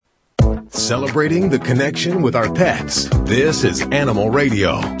Celebrating the connection with our pets. This is Animal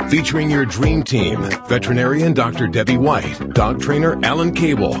Radio, featuring your dream team. Veterinarian Dr. Debbie White, dog trainer Alan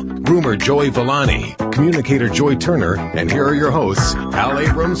Cable, groomer Joey Villani, communicator Joy Turner, and here are your hosts, Al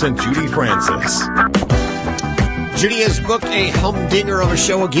Abrams and Judy Francis. Judy has booked a humdinger of a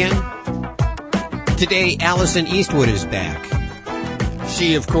show again. Today, Allison Eastwood is back.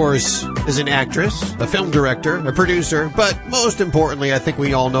 She, of course, is an actress, a film director, a producer, but most importantly, I think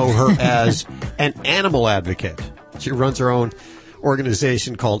we all know her as an animal advocate. She runs her own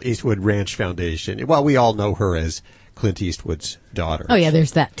organization called Eastwood Ranch Foundation. Well, we all know her as Clint Eastwood's daughter. Oh, yeah,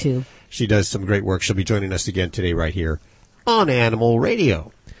 there's that, too. She does some great work. She'll be joining us again today right here on Animal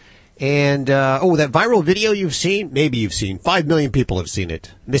Radio. And, that viral video you've seen, maybe you've seen, 5 million people have seen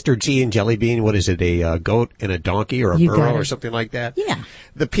it. Mr. G and Jelly Bean, what is it, a goat and a donkey or a burro or something like that? Yeah.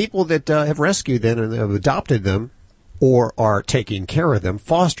 The people that have rescued them and have adopted them or are taking care of them,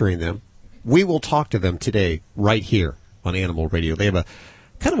 fostering them, we will talk to them today right here on Animal Radio. They have a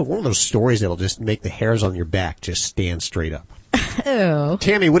kind of one of those stories that'll just make the hairs on your back just stand straight up. Oh.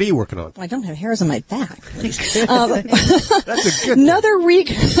 Tammy, what are you working on? I don't have hairs on my back. That's a good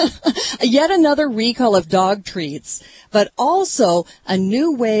yet another recall of dog treats, but also a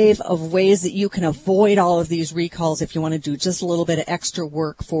new wave of ways that you can avoid all of these recalls if you want to do just a little bit of extra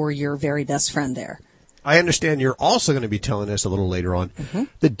work for your very best friend there. I understand you're also going to be telling us a little later on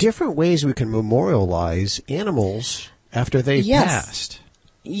the different ways we can memorialize animals after they've passed.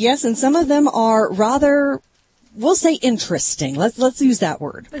 Yes, and some of them are rather... we'll say interesting. Let's use that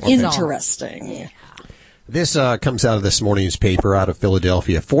word. Interesting. Yeah. This comes out of this morning's paper out of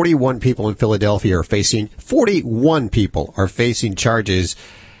Philadelphia. 41 people are facing charges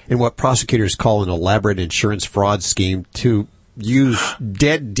in what prosecutors call an elaborate insurance fraud scheme to use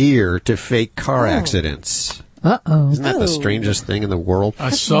dead deer to fake car accidents. Uh-oh. Isn't that the strangest thing in the world? I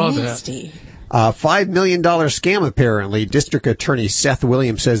saw nasty. that. $5 million scam, apparently. District Attorney Seth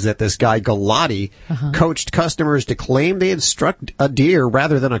Williams says that this guy, Galati, coached customers to claim they had struck a deer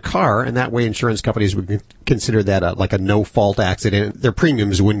rather than a car, and that way insurance companies would consider that like a no-fault accident. Their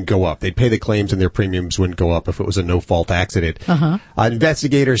premiums wouldn't go up. They'd pay the claims, and their premiums wouldn't go up if it was a no-fault accident.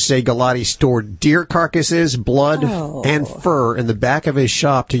 Investigators say Galati stored deer carcasses, blood, and fur in the back of his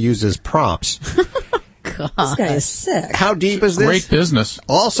shop to use as props. God. This guy is sick. How deep is this? Great business.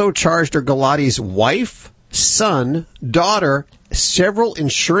 Also charged are Galati's wife, son, daughter, several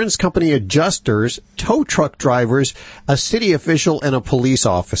insurance company adjusters, tow truck drivers, a city official, and a police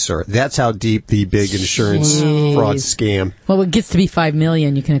officer. That's how deep the big insurance fraud scam. Well, when it gets to be 5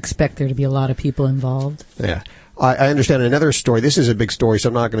 million, you can expect there to be a lot of people involved. Yeah. I understand another story. This is a big story, so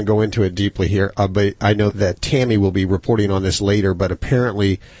I'm not going to go into it deeply here. But I know that Tammy will be reporting on this later. But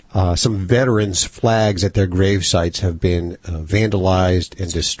apparently, some veterans' flags at their grave sites have been vandalized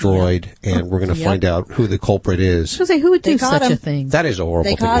and destroyed, and we're going to find out who the culprit is. I was going to say, who would do such a thing? That is a horrible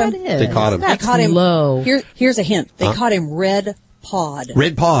thing. They caught him. They caught him. That's They caught him low. Here's a hint. They caught him red pod.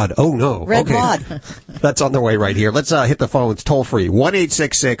 Red pod. Oh, no. Red okay. pod. That's on their way right here. Let's hit the phones toll free.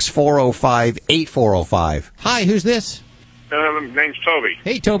 1-866-405-8405. Hi, who's this? Name's Toby.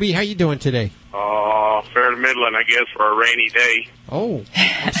 Hey, Toby. How you doing today? Fair to middling, I guess, for a rainy day. Oh,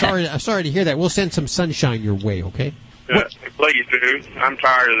 I'm sorry to hear that. We'll send some sunshine your way, okay? Please do. I'm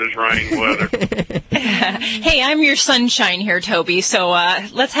tired of this rain weather. Hey, I'm your sunshine here, Toby, so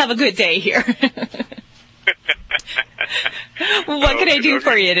let's have a good day here. What can I do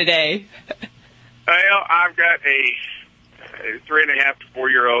for you today? Well, I've got a 3.5 to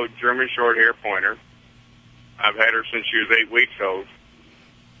 4-year-old German Shorthair Pointer. I've had her since she was 8 weeks old.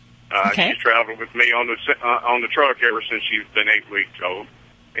 She's traveled with me on the truck ever since she's been 8 weeks old.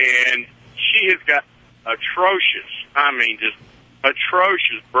 And she has got just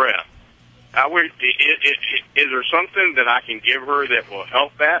atrocious breath. Is there something that I can give her that will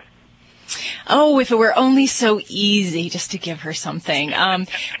help that? Oh, if it were only so easy just to give her something.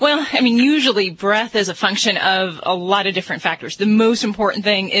 Well, I mean, usually breath is a function of a lot of different factors. The most important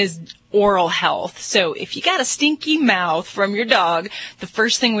thing is oral health. So if you got a stinky mouth from your dog, the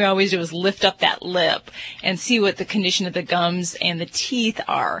first thing we always do is lift up that lip and see what the condition of the gums and the teeth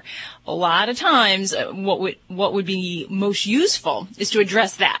are. A lot of times, what would be most useful is to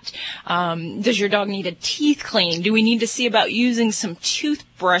address that. Does your dog need a teeth clean? Do we need to see about using some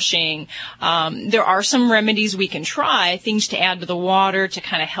toothbrushing? There are some remedies we can try, things to add to the water to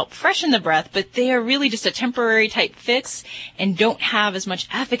kind of help freshen the breath, but they are really just a temporary type fix and don't have as much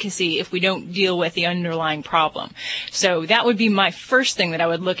efficacy if we don't deal with the underlying problem. So that would be my first thing that I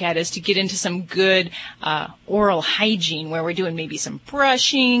would look at, is to get into some good oral hygiene, where we're doing maybe some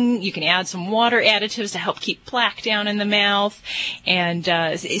brushing. You can add some water additives to help keep plaque down in the mouth, and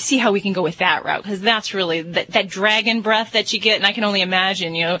see how we can go with that route, because that's really that dragon breath that you get. And I can only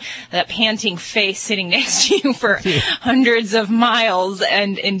imagine, that panting face sitting next to you for hundreds of miles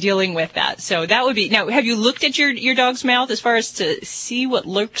and dealing with that. So that would be. Now, have you looked at your dog's mouth as far as to see what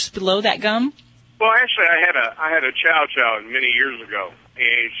lurks below that gum? Well, actually, I had a Chow Chow many years ago,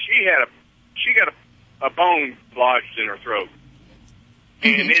 and she got a bone lodged in her throat,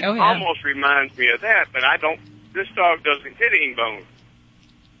 and it almost reminds me of that. But this dog doesn't get any bone.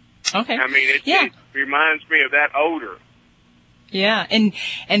 Okay. I mean, it reminds me of that odor. Yeah, and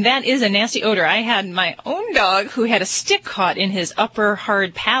that is a nasty odor. I had my own dog who had a stick caught in his upper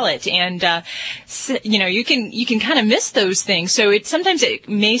hard palate, and you can kind of miss those things. So sometimes it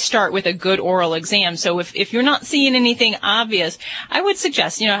may start with a good oral exam. So if you're not seeing anything obvious, I would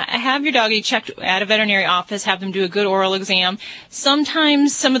suggest have your doggy checked at a veterinary office, have them do a good oral exam.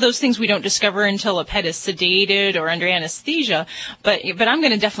 Sometimes some of those things we don't discover until a pet is sedated or under anesthesia, but I'm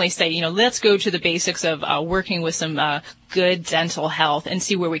going to definitely say let's go to the basics of working with some good dental health and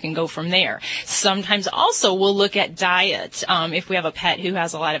see where we can go from there. Sometimes also we'll look at diet. If we have a pet who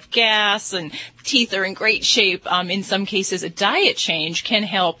has a lot of gas and teeth are in great shape, in some cases a diet change can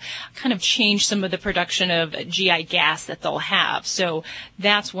help kind of change some of the production of GI gas that they'll have. So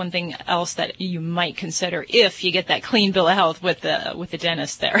that's one thing else that you might consider if you get that clean bill of health with the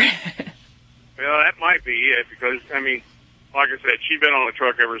dentist there. Well, that might be it, because, I mean, like I said, she's been on the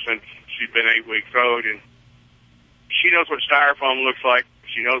truck ever since she's been 8 weeks old, and she knows what styrofoam looks like.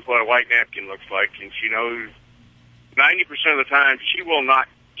 She knows what a white napkin looks like, and she knows 90% of the time she will not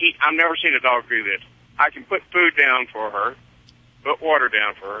eat. I've never seen a dog do this. I can put food down for her, put water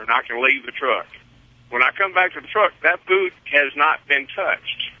down for her, and I can leave the truck. When I come back to the truck, that food has not been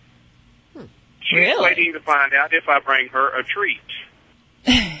touched. She's waiting to find out if I bring her a treat.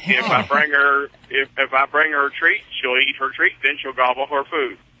 If I bring her a treat, she'll eat her treat, then she'll gobble her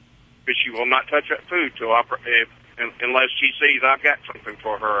food. But she will not touch that food unless she sees I've got something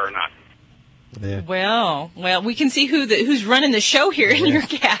for her or not. Yeah. Well, we can see who's running the show here in your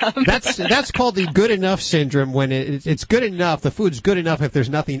cab. That's called the good enough syndrome. When it's good enough, the food's good enough. If there's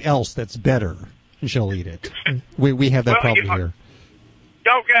nothing else that's better, she'll eat it. We have that problem here.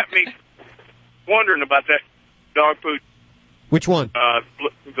 Y'all got me wondering about that dog food. Which one?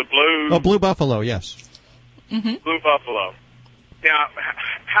 The blue. Oh, Blue Buffalo. Yes. Mm-hmm. Blue Buffalo. Now,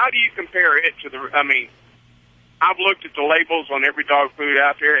 how do you compare it to the? I mean, I've looked at the labels on every dog food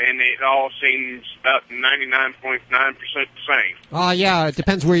out there, and it all seems about 99.9% the same. Yeah, it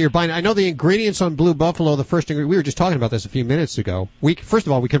depends where you're buying. I know the ingredients on Blue Buffalo, the first ingredient, we were just talking about this a few minutes ago. First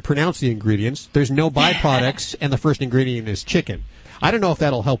of all, we can pronounce the ingredients. There's no byproducts, and the first ingredient is chicken. I don't know if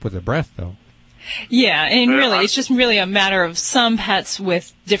that'll help with the breath, though. Yeah, and really, it's just really a matter of some pets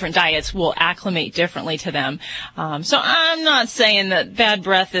with different diets will acclimate differently to them. So I'm not saying that bad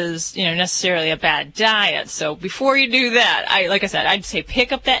breath is, necessarily a bad diet. So before you do that, like I said, I'd say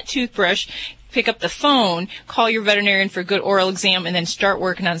pick up that toothbrush, pick up the phone, call your veterinarian for a good oral exam, and then start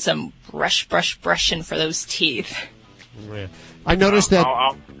working on some brushing for those teeth. Yeah. I noticed that.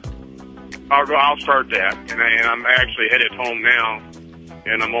 I'll start that, and I'm actually headed home now.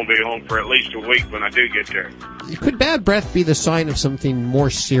 And I'm going to be home for at least a week when I do get there. Could bad breath be the sign of something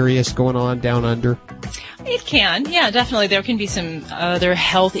more serious going on down under? It can. Yeah, definitely. There can be some other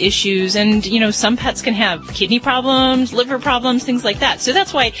health issues. And, some pets can have kidney problems, liver problems, things like that. So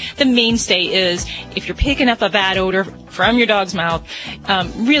that's why the mainstay is if you're picking up a bad odor from your dog's mouth,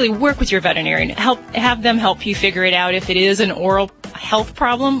 really work with your veterinarian. Have them help you figure it out if it is an oral health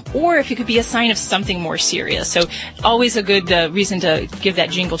problem or if it could be a sign of something more serious. So always a good reason to give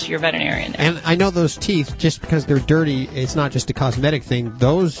that jingle to your veterinarian. And I know those teeth, just because they're dirty, it's not just a cosmetic thing.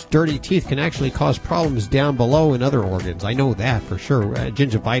 Those dirty teeth can actually cause problems down below in other organs. I know that for sure.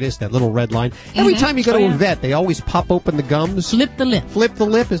 Gingivitis, that little red line. Every time you go to a vet, they always pop open the gums. Flip the lip. Flip the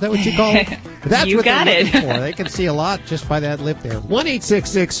lip, is that what you call it? That's you what got they're it. looking for. They can see a lot just by that lip there.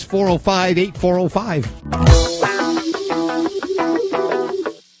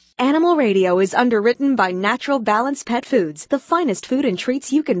 1-866-405-8405. Animal Radio is underwritten by Natural Balance Pet Foods, the finest food and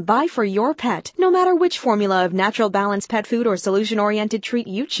treats you can buy for your pet. No matter which formula of Natural Balance Pet Food or solution-oriented treat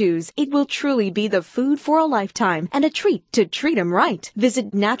you choose, it will truly be the food for a lifetime and a treat to treat 'em right.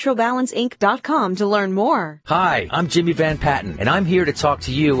 Visit naturalbalanceinc.com to learn more. Hi, I'm Jimmy Van Patten, and I'm here to talk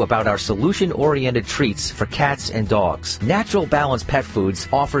to you about our solution-oriented treats for cats and dogs. Natural Balance Pet Foods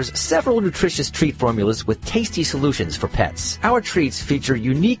offers several nutritious treat formulas with tasty solutions for pets. Our treats feature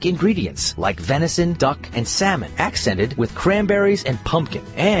unique ingredients like venison, duck, and salmon, accented with cranberries and pumpkin,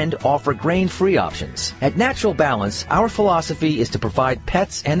 and offer grain-free options. At Natural Balance, our philosophy is to provide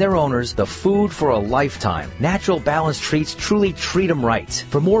pets and their owners the food for a lifetime. Natural Balance treats truly treat them right.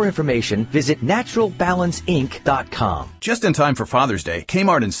 For more information, visit naturalbalanceinc.com. Just in time for Father's Day,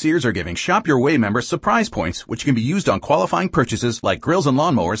 Kmart and Sears are giving Shop Your Way members surprise points, which can be used on qualifying purchases like grills and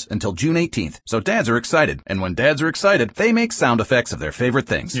lawnmowers until June 18th. So dads are excited. And when dads are excited, they make sound effects of their favorite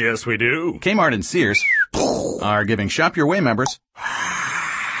things. Yes, we do. Kmart and Sears are giving Shop Your Way members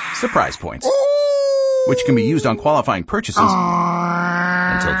surprise points, which can be used on qualifying purchases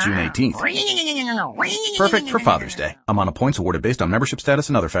until June 18th. Perfect for Father's Day. Amount of points awarded based on membership status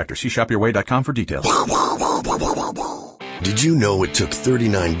and other factors. See shopyourway.com for details. Did you know it took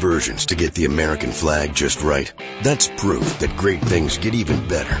 39 versions to get the American flag just right? That's proof that great things get even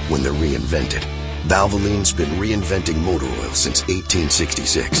better when they're reinvented. Valvoline's been reinventing motor oil since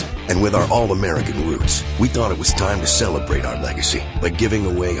 1866. And with our all-American roots, we thought it was time to celebrate our legacy by giving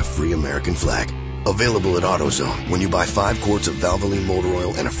away a free American flag. Available at AutoZone when you buy 5 quarts of Valvoline motor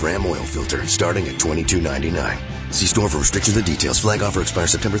oil and a Fram oil filter starting at $22.99. See store for restrictions and details. Flag offer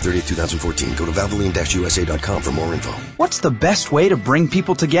expires September 30th, 2014. Go to Valvoline-USA.com for more info. What's the best way to bring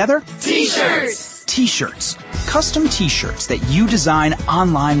people together? T-shirts! T-shirts. Custom T-shirts that you design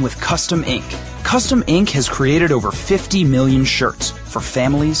online with Custom Ink. Custom Ink has created over 50 million shirts for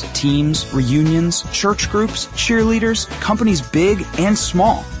families, teams, reunions, church groups, cheerleaders, companies big and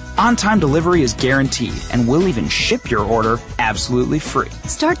small. On-time delivery is guaranteed, and we'll even ship your order absolutely free.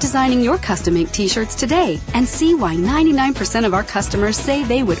 Start designing your Custom Ink T-shirts today and see why 99% of our customers say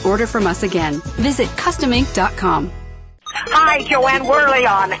they would order from us again. Visit CustomInk.com. Hi, Joanne Worley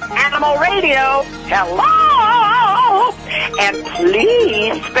on Animal Radio. Hello! And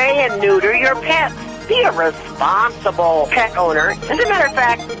please spay and neuter your pets. Be a responsible pet owner. As a matter of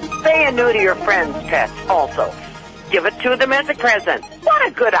fact, spay and neuter your friends' pets also. Give it to them as a present. What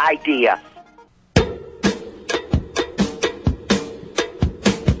a good idea.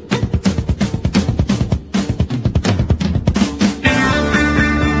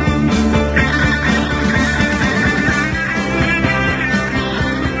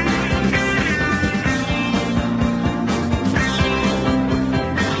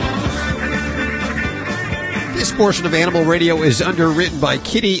 This portion of Animal Radio is underwritten by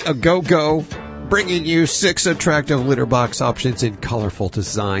Kitty A Go-Go, bringing you 6 attractive litter box options in colorful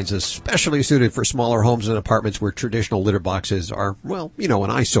designs, especially suited for smaller homes and apartments where traditional litter boxes are, well, you know,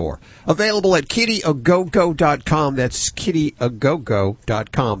 an eyesore. Available at kittyagogo.com. That's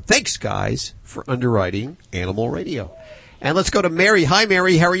kittyagogo.com. Thanks, guys, for underwriting Animal Radio. And let's go to Mary. Hi,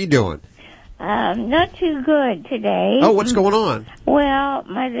 Mary. How are you doing? Not too good today. Oh, what's going on? Well,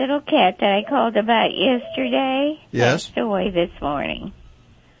 my little cat that I called about yesterday passed away this morning.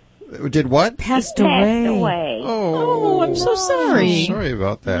 Did what? Passed away. Oh, I'm so sorry. Sorry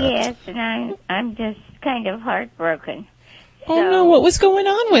about that. Yes, and I'm just kind of heartbroken. Oh, no, what was going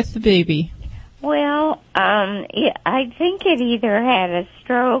on with the baby? Well, I think it either had a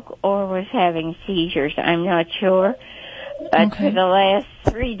stroke or was having seizures. I'm not sure. But for the last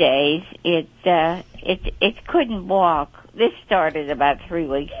 3 days, it couldn't walk. This started about 3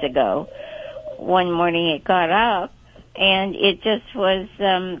 weeks ago. One morning it got up, and it just was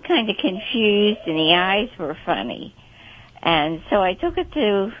kind of confused, and the eyes were funny. And so I took it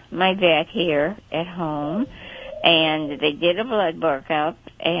to my vet here at home, and they did a blood workup,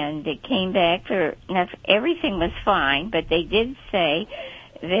 and it came back now, everything was fine, but they did say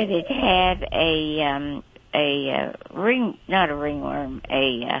that it had a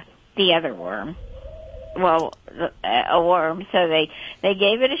the other worm. Well, a worm, so they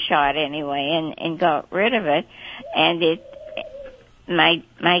gave it a shot anyway and got rid of it, and my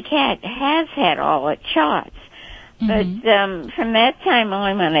cat has had all its shots. Mm-hmm. But from that time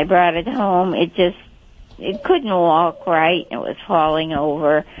on, when I brought it home, it couldn't walk right. It was falling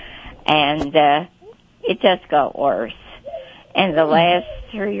over, and it just got worse. And the last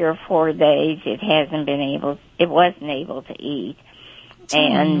 3 or 4 days, it wasn't able to eat,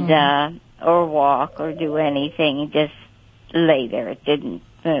 and or walk or do anything. It just lay there. It didn't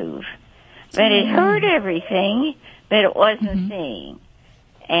move, but it heard everything, but it wasn't seeing.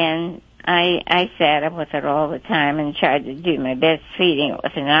 and I sat up with it all the time and tried to do my best feeding it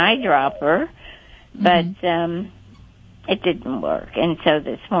with an eyedropper, but it didn't work. And so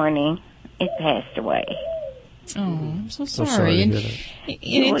this morning, it passed away. Oh, I'm so sorry. And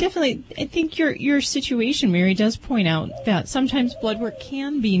it definitely, I think your situation, Mary, does point out that sometimes blood work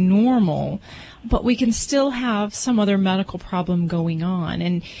can be normal, but we can still have some other medical problem going on,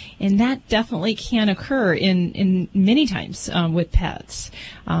 and that definitely can occur in many times with pets.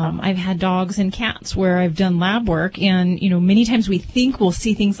 I've had dogs and cats where I've done lab work, and many times we think we'll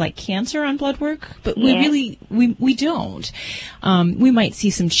see things like cancer on blood work, but we don't. We might see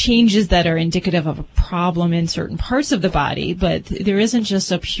some changes that are indicative of a problem in certain parts of the body, but there isn't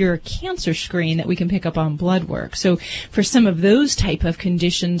just a pure cancer screen that we can pick up on blood work. So for some of those type of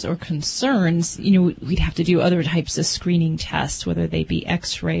conditions or concerns, we'd have to do other types of screening tests, whether they be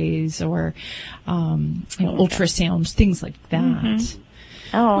x-rays or ultrasounds, things like that. Mm-hmm.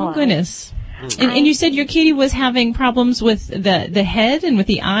 Oh, goodness. And you said your kitty was having problems with the head and with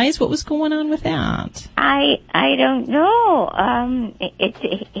the eyes. What was going on with that? I don't know.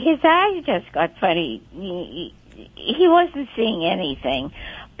 His eyes just got funny. He wasn't seeing anything,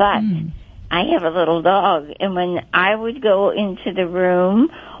 but I have a little dog, and when I would go into the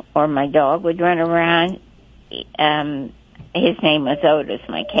room or my dog would run around, his name was Otis,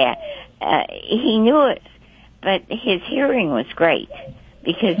 my cat, he knew it, but his hearing was great.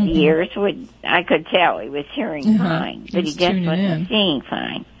 Because the ears I could tell he was hearing fine, but he just wasn't seeing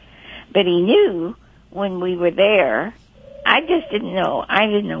fine. But he knew when we were there, I just didn't know. I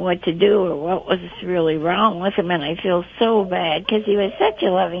didn't know what to do or what was really wrong with him, and I feel so bad because he was such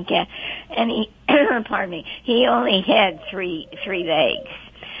a loving cat. And he, pardon me, he only had three legs.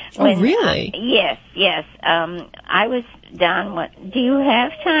 Really? Yes. I was done. Do you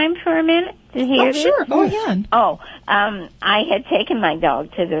have time for a minute to hear this? Sure. Go ahead. I had taken my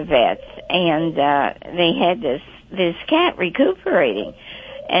dog to the vets, and they had this cat recuperating,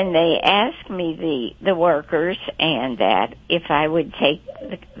 and they asked me the workers and that if I would take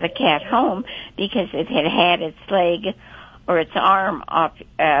the cat home because it had its leg or its arm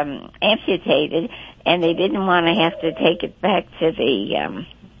amputated, and they didn't want to have to take it back to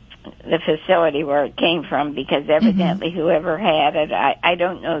the facility where it came from because evidently whoever had it, I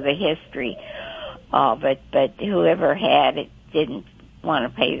don't know the history, but whoever had it didn't want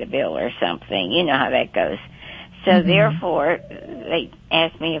to pay the bill or something. You know how that goes. So therefore, they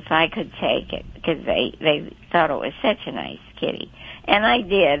asked me if I could take it because they thought it was such a nice kitty. And I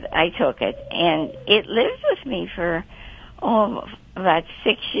did. I took it. And it lived with me for about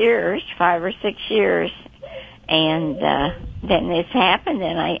 5 or 6 years. And then this happened,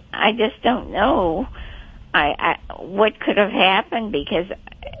 and I just don't know what could have happened because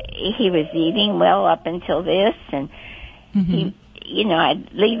he was eating well up until this, and I'd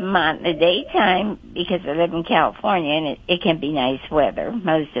leave him out in the daytime because I live in California, and it can be nice weather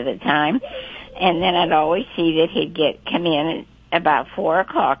most of the time. And then I'd always see that he'd come in at about 4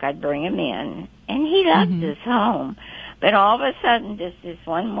 o'clock. I'd bring him in, and he loved his home. But all of a sudden, just this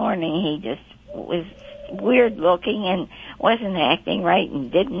one morning, he just was weird looking and wasn't acting right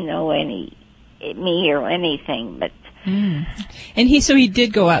and didn't know me or anything, but and he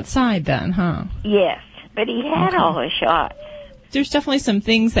did go outside then, huh? Yes, but he had all the shots. There's definitely some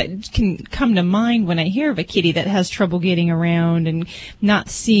things that can come to mind when I hear of a kitty that has trouble getting around and not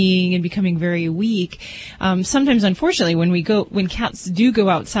seeing and becoming very weak. Sometimes, unfortunately, when cats do go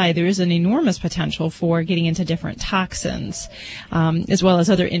outside, there is an enormous potential for getting into different toxins, as well as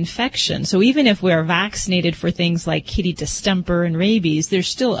other infections. So even if we are vaccinated for things like kitty distemper and rabies, there's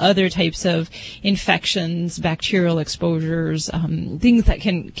still other types of infections, bacterial exposures, things that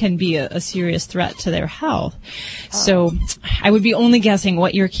can be a serious threat to their health. So I would be only guessing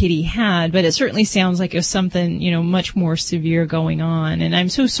what your kitty had, but it certainly sounds like it was something, much more severe going on. And I'm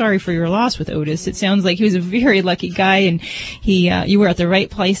so sorry for your loss with Otis. It sounds like he was a very lucky guy, and you were at the right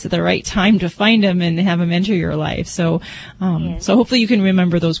place at the right time to find him and have him enter your life. So, so hopefully you can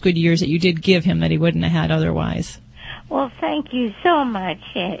remember those good years that you did give him that he wouldn't have had otherwise. Well, thank you so much.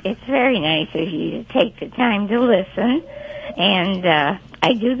 It's very nice of you to take the time to listen. And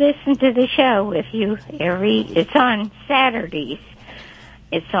I do listen to the show with you it's on Saturdays.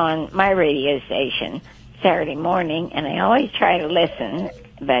 It's on my radio station Saturday morning, and I always try to listen,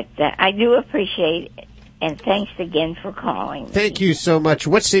 but I do appreciate it, and thanks again for calling. Thank you so much.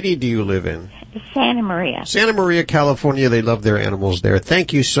 What city do you live in? Santa Maria. Santa Maria, California. They love their animals there.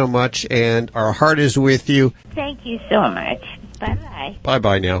 Thank you so much, and our heart is with you. Thank you so much. Bye-bye.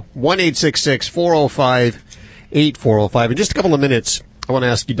 Bye-bye now. 1-866-405-8405. In just a couple of minutes, I want to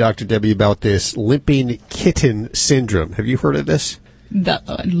ask you, Dr. Debbie, about this limping kitten syndrome. Have you heard of this? The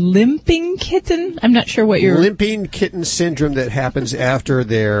limping kitten? I'm not sure what you're... Limping kitten syndrome that happens after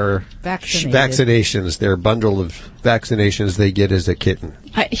their vaccinations, their bundle of vaccinations they get as a kitten.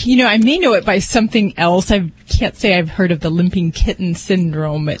 I may know it by something else. I can't say I've heard of the limping kitten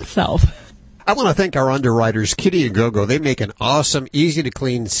syndrome itself. I want to thank our underwriters, Kitty and GoGo. They make an awesome,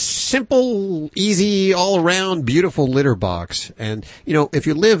 easy-to-clean, simple, easy, all-around, beautiful litter box. And, if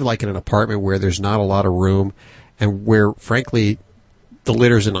you live like in an apartment where there's not a lot of room and where, frankly, the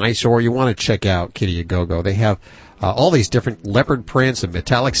litter's an eyesore, you want to check out Kitty and GoGo. They have all these different leopard prints and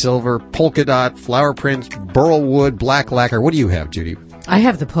metallic silver, polka dot, flower prints, burl wood, black lacquer. What do you have, Judy? I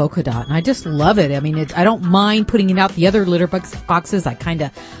have the polka dot, and I just love it. I mean, I don't mind putting it out. The other litter boxes, I kind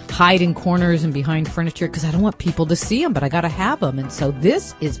of hide in corners and behind furniture because I don't want people to see them, but I got to have them. And so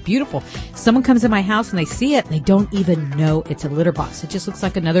this is beautiful. Someone comes in my house and they see it, and they don't even know it's a litter box. It just looks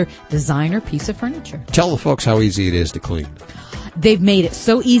like another designer piece of furniture. Tell the folks how easy it is to clean. They've made it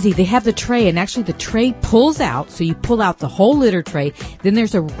so easy. They have the tray, and actually the tray pulls out, so you pull out the whole litter tray. Then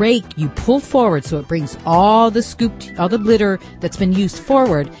there's a rake you pull forward, so it brings all the litter that's been used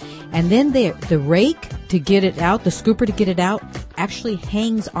forward. And then the rake to get it out, the scooper to get it out, actually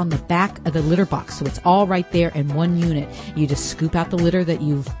hangs on the back of the litter box. So it's all right there in one unit. You just scoop out the litter that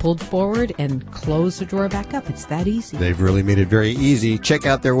you've pulled forward and close the drawer back up. It's that easy. They've really made it very easy. Check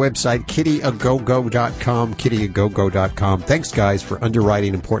out their website, kittyagogo.com, kittyagogo.com. Thanks, guys, for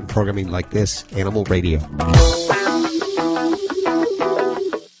underwriting important programming like this, Animal Radio.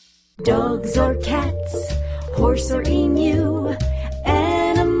 Dogs or cats, horse or emu,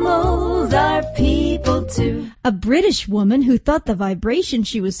 animals are people too. A British woman who thought the vibration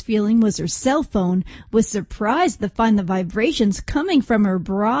she was feeling was her cell phone was surprised to find the vibrations coming from her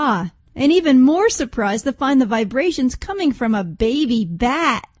bra. And even more surprised to find the vibrations coming from a baby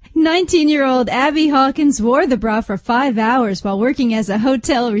bat. 19-year-old Abby Hawkins wore the bra for 5 hours while working as a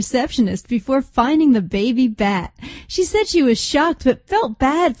hotel receptionist before finding the baby bat. She said she was shocked but felt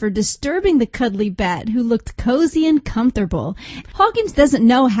bad for disturbing the cuddly bat, who looked cozy and comfortable. Hawkins doesn't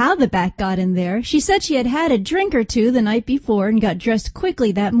know how the bat got in there. She said she had had a drink or two the night before and got dressed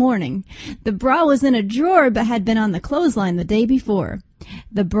quickly that morning. The bra was in a drawer but had been on the clothesline the day before.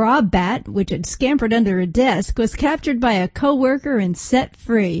 The bra bat, which had scampered under a desk, was captured by a coworker and set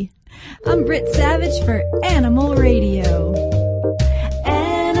free. I'm Britt Savage for Animal Radio.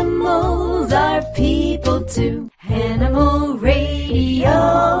 Animals are people too. Animal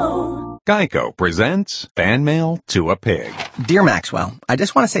Radio. Geico presents Fan Mail to a Pig. Dear Maxwell, I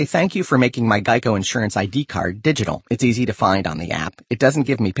just want to say thank you for making my Geico Insurance ID card digital. It's easy to find on the app. It doesn't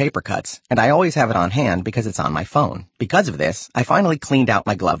give me paper cuts, and I always have it on hand because it's on my phone. Because of this, I finally cleaned out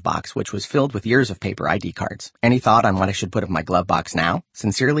my glove box, which was filled with years of paper ID cards. Any thought on what I should put in my glove box now?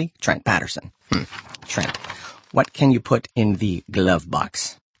 Sincerely, Trent Patterson. Trent, what can you put in the glove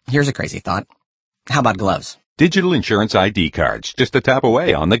box? Here's a crazy thought. How about gloves? Digital insurance ID cards, just a tap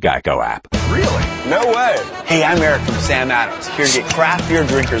away on the Geico app. Really? No way. Hey, I'm Eric from Sam Adams, here to get craft beer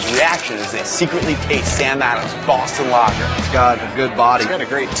drinkers' reaction as they secretly taste Sam Adams Boston Lager. It's got a good body. It's got a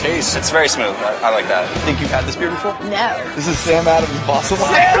great taste. It's very smooth. I like that. Think you've had this beer before? No. This is Sam Adams Boston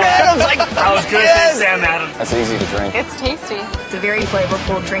Lager. Sam Adams! I was good at Sam Adams. That's easy to drink. It's tasty. It's a very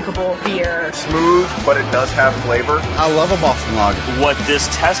flavorful, drinkable beer. Smooth, but it does have flavor. I love a Boston Lager. What this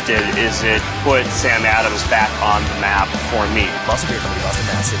tested is it put Sam Adams back on the map for me. Boston Beer Company, Boston,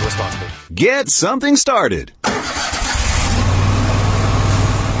 Mass. Save responsibly. Get something started.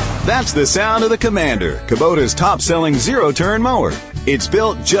 That's the sound of the Commander, Kubota's top-selling zero-turn mower. It's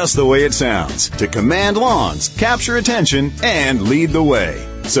built just the way it sounds, to command lawns, capture attention, and lead the way.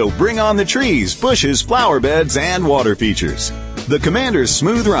 So bring on the trees, bushes, flower beds, and water features. The Commander's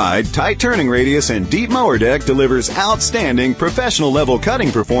smooth ride, tight turning radius, and deep mower deck delivers outstanding professional-level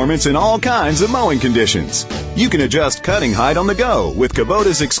cutting performance in all kinds of mowing conditions. You can adjust cutting height on the go with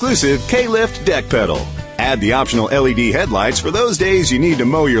Kubota's exclusive K-Lift deck pedal. Add the optional LED headlights for those days you need to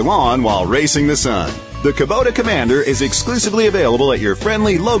mow your lawn while racing the sun. The Kubota Commander is exclusively available at your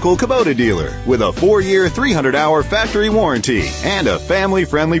friendly local Kubota dealer with a 4-year, 300-hour factory warranty and a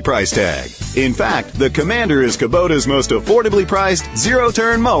family-friendly price tag. In fact, the Commander is Kubota's most affordably priced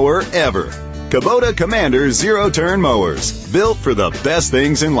zero-turn mower ever. Kubota Commander zero-turn mowers, built for the best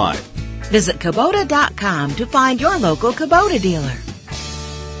things in life. Visit Kubota.com to find your local Kubota dealer.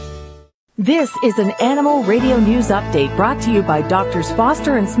 This is an Animal Radio News Update brought to you by Drs.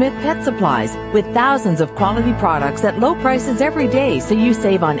 Foster and Smith Pet Supplies, with thousands of quality products at low prices every day so you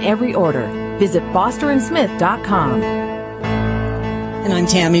save on every order. Visit fosterandsmith.com. And I'm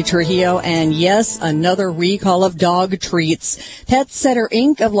Tammy Trujillo, and yes, another recall of dog treats. Pet Setter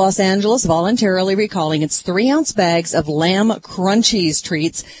Inc. of Los Angeles voluntarily recalling its 3-ounce bags of Lamb Crunchies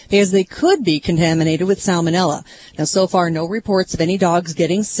treats because they could be contaminated with salmonella. Now, so far, no reports of any dogs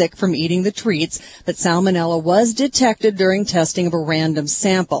getting sick from eating the treats, but salmonella was detected during testing of a random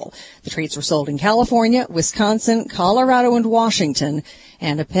sample. The treats were sold in California, Wisconsin, Colorado, and Washington.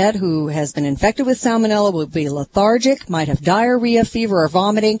 And a pet who has been infected with salmonella will be lethargic, might have diarrhea, fever, or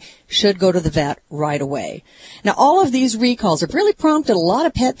vomiting, should go to the vet right away. Now, all of these recalls have really prompted a lot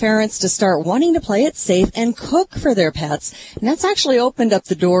of pet parents to start wanting to play it safe and cook for their pets. And that's actually opened up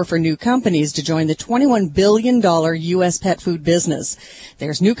the door for new companies to join the $21 billion U.S. pet food business.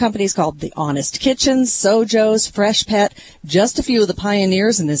 There's new companies called The Honest Kitchens, Sojo's, Fresh Pet, just a few of the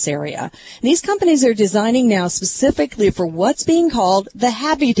pioneers in this area. And these companies are designing now specifically for what's being called the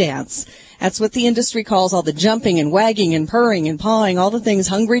happy dance. That's what the industry calls all the jumping and wagging and purring and pawing, all the things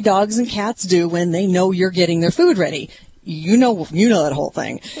hungry dogs and cats do when they know you're getting their food ready. You know that whole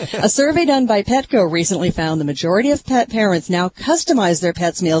thing. A survey done by Petco recently found the majority of pet parents now customize their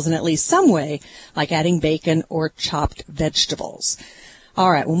pets' meals in at least some way, like adding bacon or chopped vegetables. All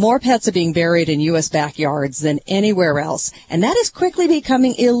right, well, more pets are being buried in U.S. backyards than anywhere else, and that is quickly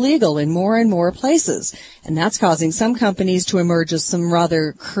becoming illegal in more and more places, and that's causing some companies to emerge with some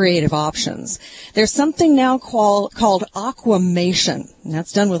rather creative options. There's something now called aquamation, and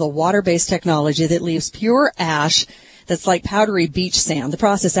that's done with a water-based technology that leaves pure ash that's like powdery beach sand. The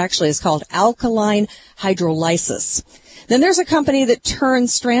process actually is called alkaline hydrolysis. Then there's a company that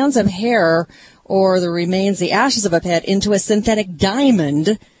turns strands of hair or the ashes of a pet into a synthetic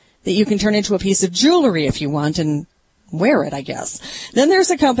diamond that you can turn into a piece of jewelry if you want and wear it, I guess. Then there's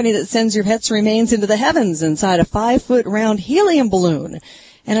a company that sends your pet's remains into the heavens inside a 5-foot round helium balloon,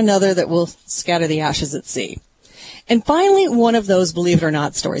 and another that will scatter the ashes at sea. And finally, one of those believe it or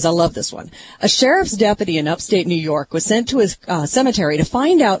not stories. I love this one. A sheriff's deputy in upstate New York was sent to his cemetery to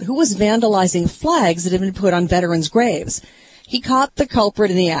find out who was vandalizing flags that had been put on veterans' graves. He caught the culprit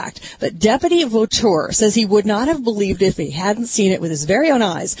in the act, but Deputy Vautour says he would not have believed if he hadn't seen it with his very own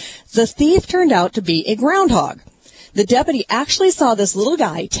eyes. The thief turned out to be a groundhog. The deputy actually saw this little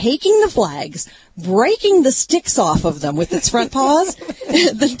guy taking the flags, breaking the sticks off of them with its front paws,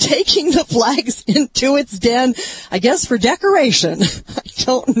 then taking the flags into its den, I guess for decoration. I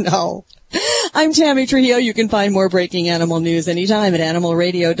don't know. I'm Tammy Trujillo. You can find more breaking animal news anytime at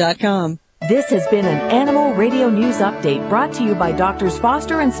animalradio.com. This has been an Animal Radio News Update brought to you by Doctors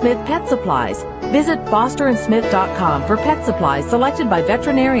Foster and Smith Pet Supplies. Visit fosterandsmith.com for pet supplies selected by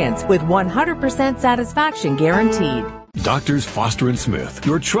veterinarians with 100% satisfaction guaranteed. Doctors Foster and Smith,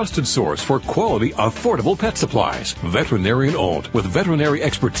 your trusted source for quality, affordable pet supplies. Veterinarian owned with veterinary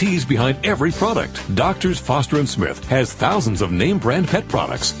expertise behind every product. Doctors Foster and Smith has thousands of name brand pet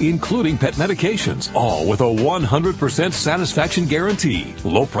products, including pet medications, all with a 100% satisfaction guarantee.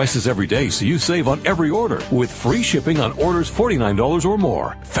 Low prices every day so you save on every order with free shipping on orders $49 or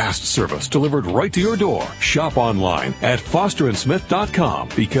more. Fast service delivered right to your door. Shop online at fosterandsmith.com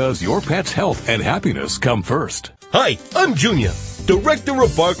because your pet's health and happiness come first. Hi, I'm Junior, Director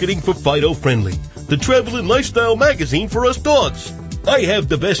of Marketing for Fido Friendly, the travel and lifestyle magazine for us dogs. I have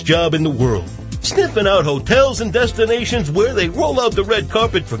the best job in the world, sniffing out hotels and destinations where they roll out the red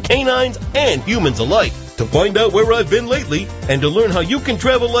carpet for canines and humans alike. To find out where I've been lately and to learn how you can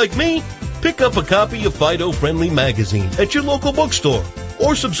travel like me, pick up a copy of Fido Friendly magazine at your local bookstore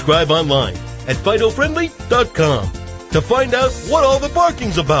or subscribe online at FidoFriendly.com to find out what all the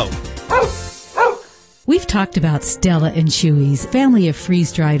barking's about. We've talked about Stella and Chewy's, family of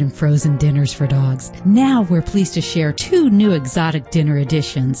freeze-dried and frozen dinners for dogs. Now we're pleased to share 2 new exotic dinner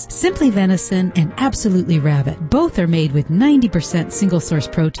additions, Simply Venison and Absolutely Rabbit. Both are made with 90% single-source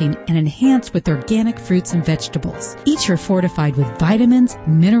protein and enhanced with organic fruits and vegetables. Each are fortified with vitamins,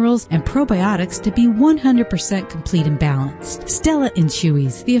 minerals, and probiotics to be 100% complete and balanced. Stella and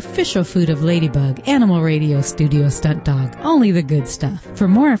Chewy's, the official food of Ladybug, Animal Radio Studio Stunt Dog. Only the good stuff. For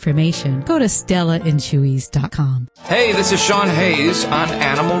more information, go to StellaandChewy's.com. Hey, this is Sean Hayes on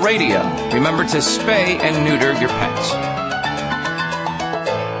Animal Radio. Remember to spay and neuter your pets.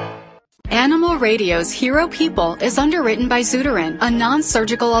 Animal Radio's Hero People is underwritten by Zudarin, a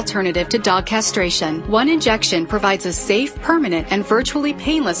non-surgical alternative to dog castration. One injection provides a safe, permanent, and virtually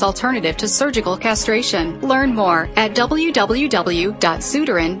painless alternative to surgical castration. Learn more at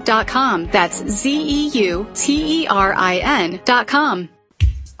www.zudarin.com. That's ZEUTERIN.com.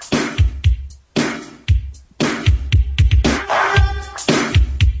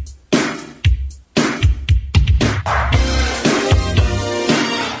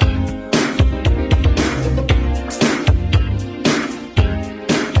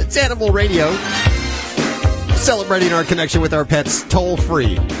 Animal Radio. Celebrating our connection with our pets toll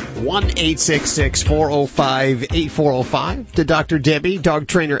free. 1-866-405-8405. To Dr. Debbie, dog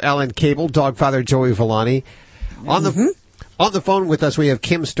trainer Alan Cable, dog father Joey Villani. On the phone with us, we have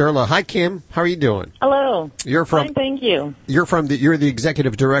Kim Sterla. Hi, Kim. How are you doing? Hello. You're from. Fine, thank you. You're the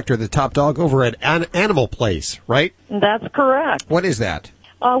executive director of the Top Dog over at Animal Place, right? That's correct. What is that?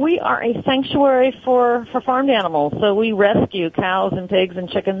 We are a sanctuary for farmed animals. So we rescue cows and pigs and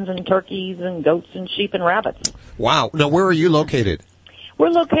chickens and turkeys and goats and sheep and rabbits. Wow. Now, where are you located? We're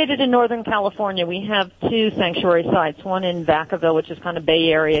located in Northern California. We have 2 sanctuary sites, one in Vacaville, which is kind of Bay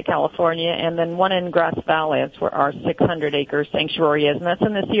Area, California, and then one in Grass Valley. That's where our 600-acre sanctuary is, and that's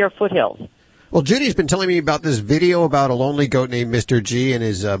in the Sierra foothills. Well, Judy's been telling me about this video about a lonely goat named Mr. G and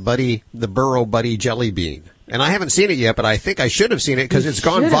his buddy, the burro buddy Jelly Bean. And I haven't seen it yet, but I think I should have seen it because it's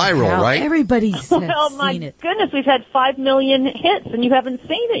gone viral, right? Everybody's well, my goodness, we've had 5 million hits, and you haven't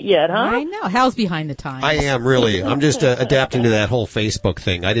seen it yet, huh? I know. Hal's behind the times. I am, really. I'm just adapting to that whole Facebook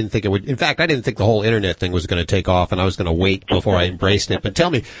thing. I didn't think it would. In fact, I didn't think the whole internet thing was going to take off, and I was going to wait before I embraced it. But tell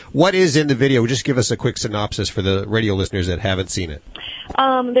me, what is in the video? Just give us a quick synopsis for the radio listeners that haven't seen it.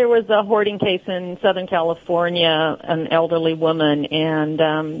 There was a hoarding case in Southern California, an elderly woman,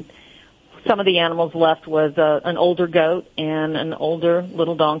 and some of the animals left was an older goat and an older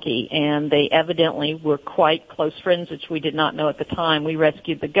little donkey, and they evidently were quite close friends, which we did not know at the time. We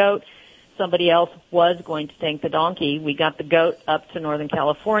rescued the goat. Somebody else was going to take the donkey. We got the goat up to Northern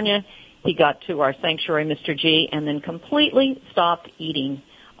California. He got to our sanctuary, Mr. G, and then completely stopped eating.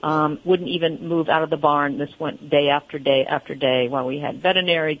 Wouldn't even move out of the barn. This went day after day after day while we had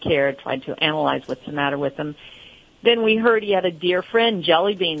veterinary care, tried to analyze what's the matter with him. Then we heard he had a dear friend,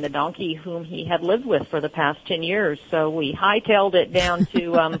 Jelly Bean, the donkey whom he had lived with for the past 10 years. So we hightailed it down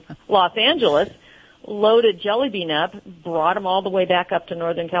to Los Angeles, loaded Jelly Bean up, brought him all the way back up to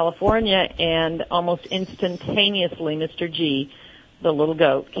Northern California, and almost instantaneously, Mr. G, the little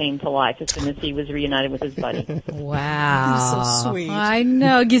goat, came to life as soon as he was reunited with his buddy. Wow. So sweet. I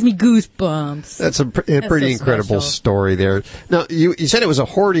know. It gives me goosebumps. That's a pretty incredible story there. Now, you said it was a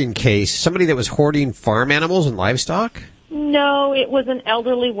hoarding case. Somebody that was hoarding farm animals and livestock? No, it was an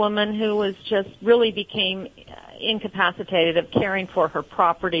elderly woman who was just really became incapacitated of caring for her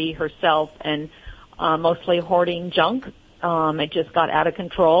property herself and mostly hoarding junk. It just got out of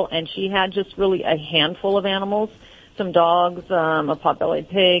control, and she had just really a handful of animals. Some dogs, a pot-bellied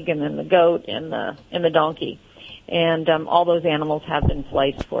pig, and then the goat and the donkey. And all those animals have been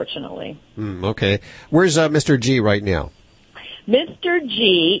placed, fortunately. Okay. Where's Mr. G right now? Mr.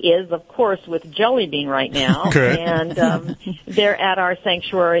 G is, of course, with Jelly Bean right now. Okay. And they're at our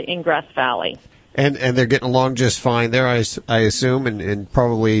sanctuary in Grass Valley. And they're getting along just fine there, I assume, and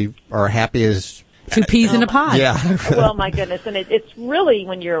probably are happy as... 2 peas in a pod. Yeah. Well, my goodness. And it's really,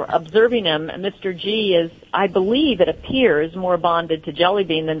 when you're observing him, Mr. G is, I believe it appears, more bonded to Jelly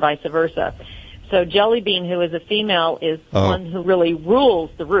Bean than vice versa. So Jelly Bean, who is a female, is one who really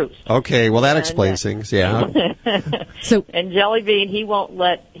rules the roost. Okay, well that explains things, yeah. And Jelly Bean, he won't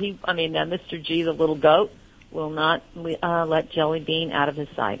let, Mr. G, the little goat, will not let Jelly Bean out of his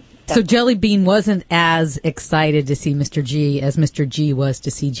sight. So Jelly Bean wasn't as excited to see Mr. G as Mr. G was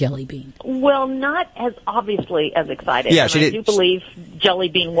to see Jelly Bean. Well, not as obviously as excited. Yeah, and she I did. do believe Jelly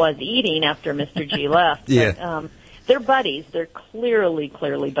Bean was eating after Mr. G left. Yeah. But, they're buddies. They're clearly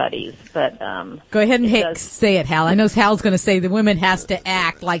buddies. But go ahead and say it, Hal. I know Hal's going to say the woman has to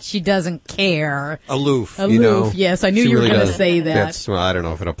act like she doesn't care. Aloof. Yes, I knew you were going to say that. Well, I don't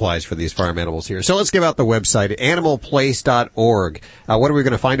know if it applies for these farm animals here. So let's give out the website, animalplace.org. What are we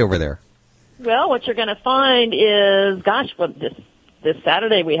going to find over there? Well, what you're going to find is, this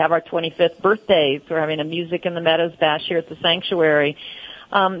Saturday we have our 25th birthday. So we're having a Music in the Meadows bash here at the sanctuary.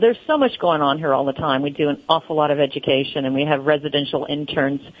 There's so much going on here all the time. We do an awful lot of education, and we have residential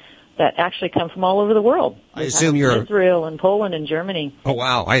interns that actually come from all over the world. I assume you're Israel and Poland and Germany. Oh,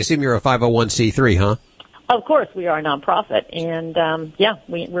 wow. I assume you're a 501c3, huh? Of course, we are a nonprofit, and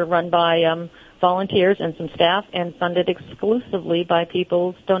we're run by volunteers and some staff, and funded exclusively by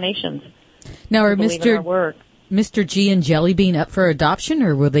people's donations. Now, are Mr. G and Jelly Bean up for adoption,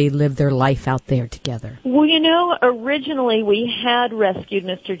 or will they live their life out there together? Well, originally we had rescued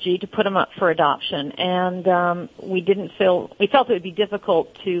Mr. G to put him up for adoption, and we felt it would be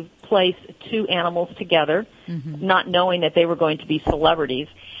difficult to place 2 animals together, not knowing that they were going to be celebrities.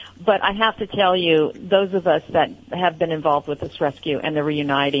 But I have to tell you, those of us that have been involved with this rescue and the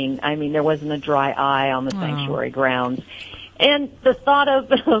reuniting, there wasn't a dry eye on the sanctuary grounds. And the thought of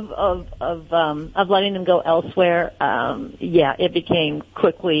letting them go elsewhere, it became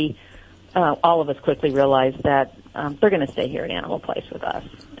quickly. All of us quickly realized that they're going to stay here at Animal Place with us.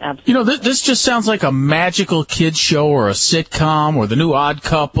 Absolutely. You know, this just sounds like a magical kids show or a sitcom or the new Odd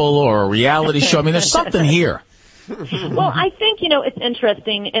Couple or a reality show. I mean, there's something here. Well, I think, it's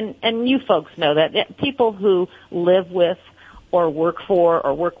interesting, and you folks know that people who live with or work for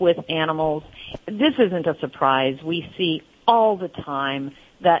or work with animals, this isn't a surprise. We see all the time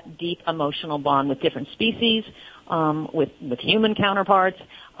that deep emotional bond with different species, with human counterparts,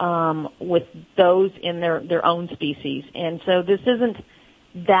 with those in their own species. And so this isn't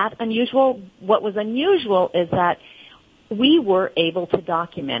that unusual. What was unusual is that we were able to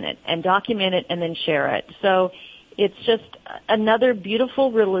document it and then share it. So it's just another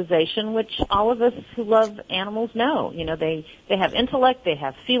beautiful realization, which all of us who love animals know. They have intellect, they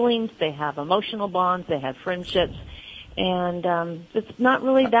have feelings, they have emotional bonds, they have friendships, and it's not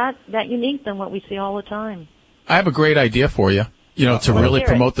really that unique than what we see all the time. I have a great idea for you, to really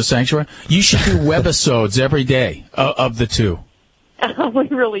promote the sanctuary. You should do webisodes every day of the two. We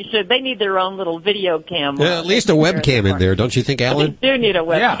really should. They need their own little video cam. At least a webcam in there, don't you think, Alan? They do need a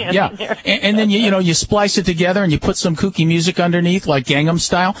webcam in there. And then, you splice it together and you put some kooky music underneath, like Gangnam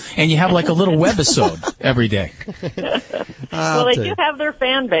Style, and you have like a little webisode every day. Well, they do have their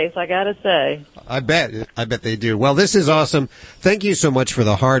fan base, I gotta say. I bet they do. Well, this is awesome. Thank you so much for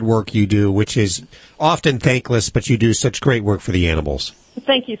the hard work you do, which is often thankless, but you do such great work for the animals.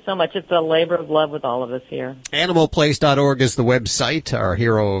 Thank you so much. It's a labor of love with all of us here. Animalplace.org is the website. Our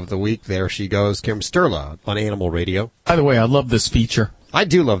hero of the week, there she goes, Kim Sturla on Animal Radio. By the way, I love this feature. I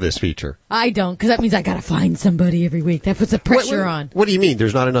do love this feature. I don't, because that means I got to find somebody every week. That puts a pressure on. What do you mean?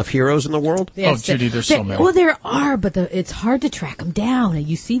 There's not enough heroes in the world? Yes, Judy, there's so many. Well, there are, but it's hard to track them down. And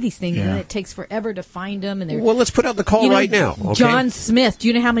you see these things, and it takes forever to find them. And well, let's put out the call right now. Okay? John Smith. Do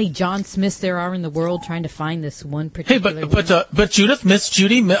you know how many John Smiths there are in the world trying to find this one particular? Hey, but Judith, Miss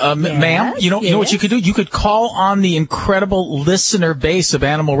Judy, ma'am, you know what you could do? You could call on the incredible listener base of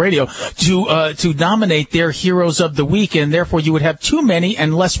Animal Radio to nominate their heroes of the week, and therefore you would have too many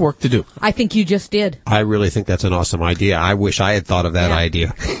and less work to do. I think you just did. I really think that's an awesome idea. I wish I had thought of that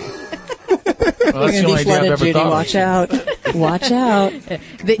idea. Well, We're going to be flooded, Judy. Watch out. Watch out.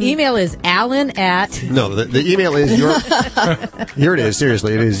 The email is Alan at... No, the email is your... Here it is,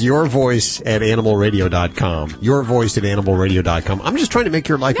 seriously. It is yourvoice@animalradio.com. Yourvoice@animalradio.com. I'm just trying to make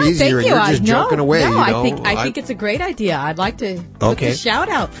your life easier, and you're just joking away. I think it's a great idea. I'd like to put the shout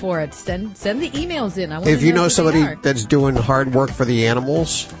out for it. Send the emails in. If you know somebody that's doing hard work for the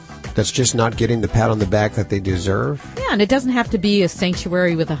animals, that's just not getting the pat on the back that they deserve. Yeah, and it doesn't have to be a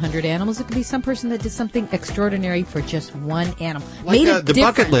sanctuary with 100 animals. It could be some person that did something extraordinary for just one animal. Like the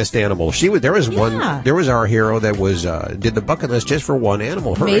bucket list animal. There was one. There was our hero that was did the bucket list just for one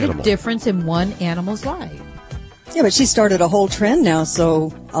animal. Her made animal. A difference in one animal's life. Yeah, but she started a whole trend now,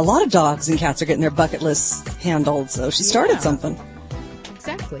 so a lot of dogs and cats are getting their bucket lists handled. So she started something.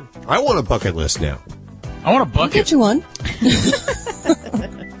 Exactly. I want a bucket list now. I want a bucket. I'll get you one.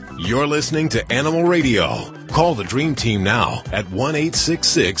 You're listening to Animal Radio. Call the Dream Team now at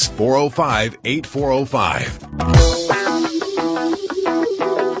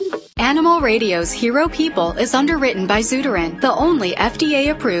 1-866-405-8405. Animal Radio's Hero People is underwritten by Zuterin, the only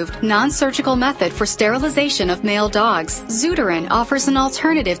FDA-approved non-surgical method for sterilization of male dogs. Zuterin offers an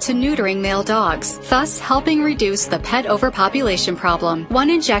alternative to neutering male dogs, thus helping reduce the pet overpopulation problem. One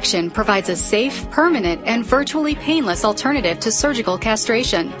injection provides a safe, permanent, and virtually painless alternative to surgical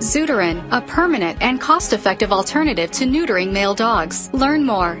castration. Zuterin, a permanent and cost-effective alternative to neutering male dogs. Learn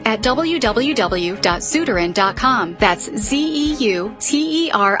more at www.zuterin.com. That's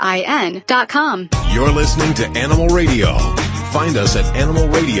ZEUTERIN.com. You're listening to Animal Radio. Find us at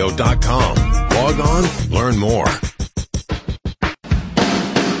animalradio.com. Log on, learn more.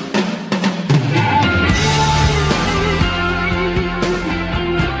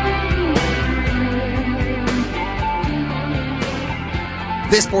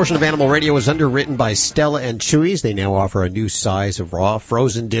 This portion of Animal Radio is underwritten by Stella and Chewy's. They now offer a new size of raw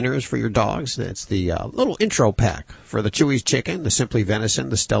frozen dinners for your dogs. That's the little intro pack for the Chewy's chicken, the Simply Venison,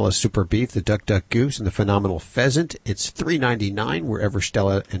 the Stella Super Beef, the Duck Duck Goose, and the Phenomenal Pheasant. It's $3.99 wherever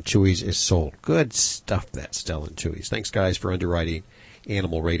Stella and Chewy's is sold. Good stuff, that Stella and Chewy's. Thanks, guys, for underwriting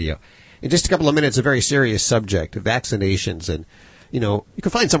Animal Radio. In just a couple of minutes, a very serious subject, vaccinations. And, you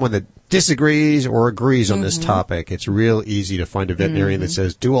can find someone that disagrees or agrees on this topic. It's real easy to find a veterinarian that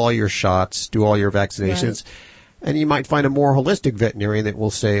says, do all your shots, do all your vaccinations. Right. And you might find a more holistic veterinarian that will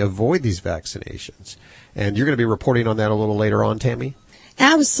say, avoid these vaccinations. And you're going to be reporting on that a little later on, Tammy?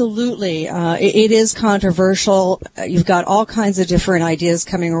 Absolutely. It is controversial. You've got all kinds of different ideas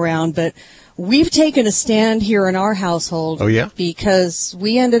coming around, but We've taken a stand here in our household. Oh, yeah? Because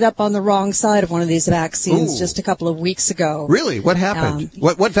we ended up on the wrong side of one of these vaccines just a couple of weeks ago. Really? What happened?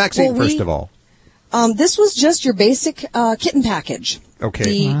 What vaccine, first of all? This was just your basic kitten package.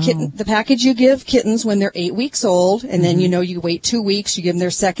 Okay. The package you give kittens when they're 8 weeks old, and then, you wait 2 weeks, you give them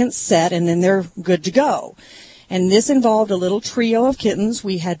their second set, and then they're good to go. And this involved a little trio of kittens.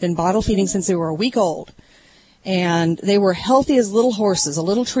 We had been bottle feeding since they were a week old. And they were healthy as little horses, a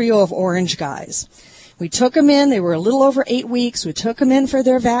little trio of orange guys. We took them in. They were a little over 8 weeks. We took them in for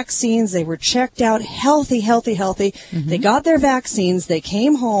their vaccines. They were checked out healthy. They got their vaccines. They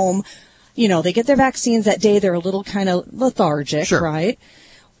came home. They get their vaccines that day. They're a little kind of lethargic, right?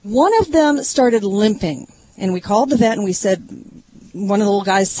 One of them started limping. And we called the vet and we said, one of the little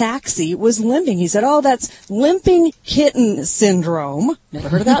guys, Saxy, was limping. He said, that's limping kitten syndrome. Never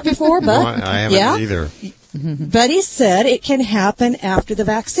heard of that before, but no, I haven't either. But he said it can happen after the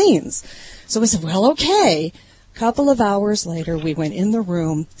vaccines. So we said, well, okay. Couple of hours later, we went in the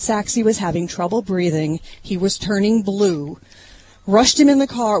room. Saxy was having trouble breathing. He was turning blue. Rushed him in the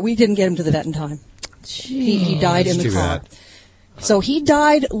car. We didn't get him to the vet in time. He died in the car. Bad. So he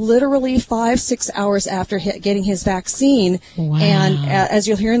died literally 5-6 hours after getting his vaccine. Wow. And as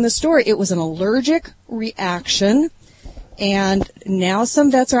you'll hear in the story, it was an allergic reaction. And now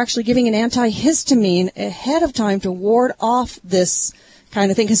some vets are actually giving an antihistamine ahead of time to ward off this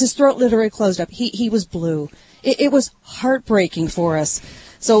kind of thing because his throat literally closed up. He was blue. It was heartbreaking for us.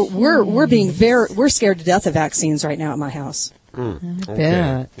 So we're scared to death of vaccines right now at my house.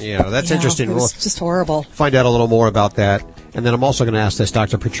 Okay. Yeah, that's interesting. It's just horrible. Find out a little more about that. And then I'm also going to ask this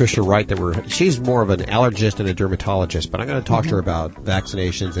Dr. Patricia Wright she's more of an allergist and a dermatologist, but I'm going to talk to her about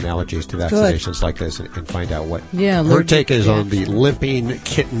vaccinations and allergies to vaccinations like this and find out what her take is on the limping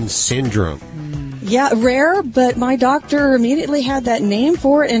kitten syndrome. Yeah, rare, but my doctor immediately had that name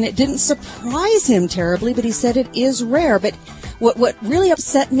for it, and it didn't surprise him terribly, but he said it is rare. But what really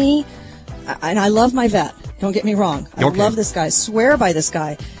upset me, and I love my vet, don't get me wrong, I love this guy, swear by this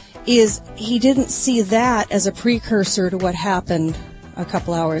guy, is he didn't see that as a precursor to what happened a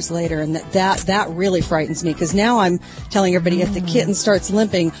couple hours later, and that really frightens me, because now I'm telling everybody if the kitten starts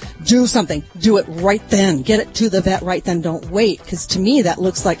limping, do something. Do it right then. Get it to the vet right then. Don't wait, because to me that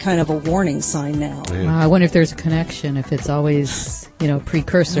looks like kind of a warning sign now. I wonder if there's a connection, if it's always,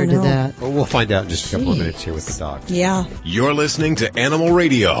 precursor to that. Well, we'll find out in just a couple of minutes here with the doc. Yeah. You're listening to Animal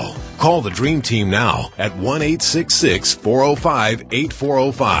Radio. Call the Dream Team now at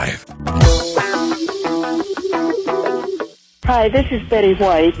 1-866-405-8405. Hi, this is Betty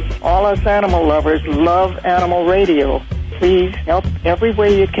White. All us animal lovers love Animal Radio. Please help every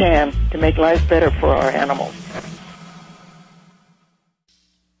way you can to make life better for our animals.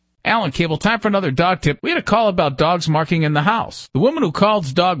 Alan Cable, time for another dog tip. We had a call about dogs marking in the house. The woman who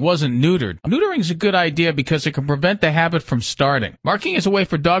called's dog wasn't neutered. Neutering is a good idea because it can prevent the habit from starting. Marking is a way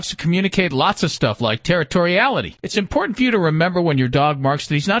for dogs to communicate lots of stuff like territoriality. It's important for you to remember when your dog marks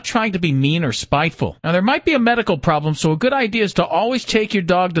that he's not trying to be mean or spiteful. Now, there might be a medical problem, so a good idea is to always take your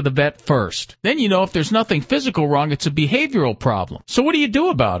dog to the vet first. Then you know if there's nothing physical wrong, it's a behavioral problem. So what do you do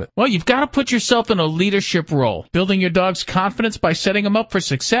about it? Well, you've got to put yourself in a leadership role, building your dog's confidence by setting him up for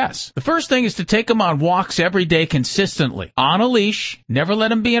success. The first thing is to take him on walks every day consistently. On a leash. Never let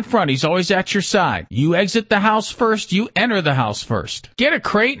him be in front. He's always at your side. You exit the house first. You enter the house first. Get a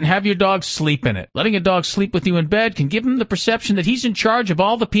crate and have your dog sleep in it. Letting a dog sleep with you in bed can give him the perception that he's in charge of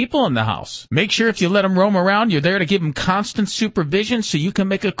all the people in the house. Make sure if you let him roam around, you're there to give him constant supervision so you can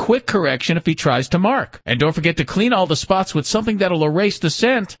make a quick correction if he tries to mark. And don't forget to clean all the spots with something that'll erase the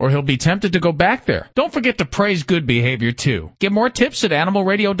scent, or he'll be tempted to go back there. Don't forget to praise good behavior, too. Get more tips at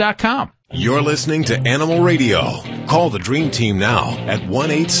animalradio.com. You're listening to Animal Radio. Call the Dream Team now at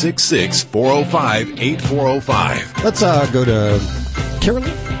 1-866-405-8405. Let's go to Carolyn.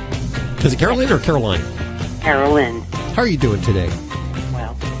 Is it Carolyn or Caroline? Carolyn. How are you doing today?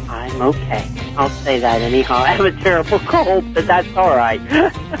 Well, I'm okay. I'll say that anyhow. I have a terrible cold, but that's all right.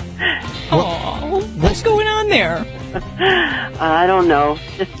 What's going on there? I don't know.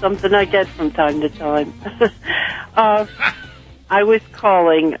 Just something I get from time to time. I was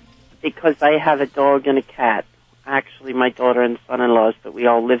calling because I have a dog and a cat. Actually, my daughter and son-in-laws, but we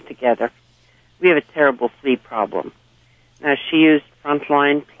all live together. We have a terrible flea problem. Now, she used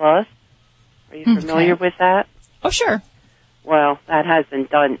Frontline Plus. Are you familiar with that? Oh, sure. Well, that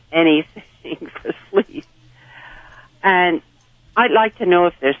hasn't done anything for fleas. And I'd like to know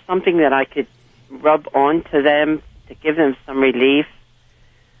if there's something that I could rub onto them to give them some relief.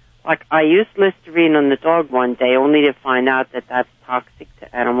 Like, I used Listerine on the dog one day only to find out that that's toxic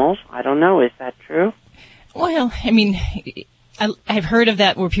to animals. I don't know. Is that true? Well, I mean, I've heard of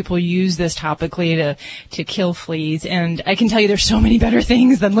that where people use this topically to kill fleas, and I can tell you there's so many better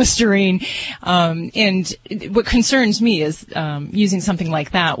things than Listerine. And what concerns me is using something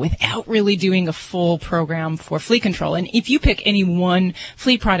like that without really doing a full program for flea control. And if you pick any one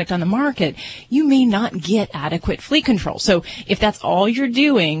flea product on the market, you may not get adequate flea control. So if that's all you're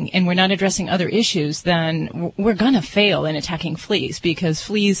doing and we're not addressing other issues, then we're going to fail in attacking fleas, because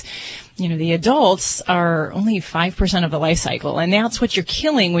fleas, the adults are only 5% of the life cycle, and that's what you're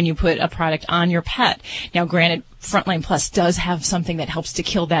killing when you put a product on your pet. Now, granted, Frontline Plus does have something that helps to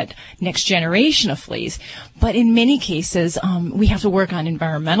kill that next generation of fleas, but in many cases, we have to work on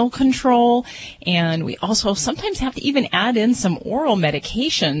environmental control, and we also sometimes have to even add in some oral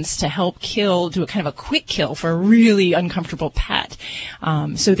medications to help do a kind of a quick kill for a really uncomfortable pet.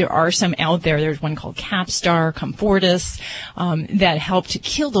 So there are some out there. There's one called Capstar, Comfortis, that help to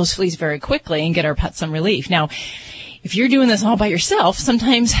kill those fleas very quickly and get our pets some relief. Now, if you're doing this all by yourself,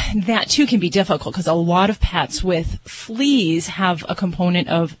 sometimes that too can be difficult, because a lot of pets with fleas have a component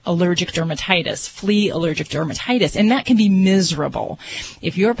of allergic dermatitis, flea allergic dermatitis, and that can be miserable.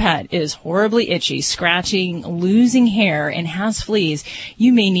 If your pet is horribly itchy, scratching, losing hair, and has fleas,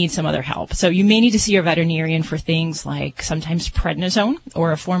 you may need some other help. So you may need to see your veterinarian for things like sometimes prednisone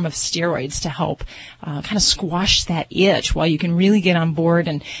or a form of steroids to help kind of squash that itch while you can really get on board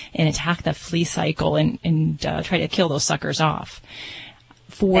and attack the flea cycle and try to kill those suckers off.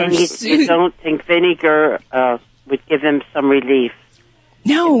 And you don't think vinegar would give them some relief?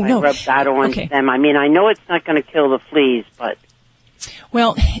 No. Rub that on them. I mean, I know it's not going to kill the fleas, but...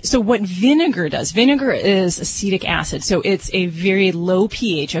 Well, so what vinegar does, vinegar is acetic acid, so it's a very low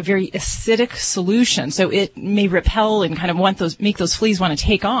pH, a very acidic solution, so it may repel and kind of make those fleas want to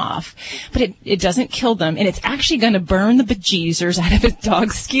take off, but it doesn't kill them, and it's actually going to burn the bejesus out of a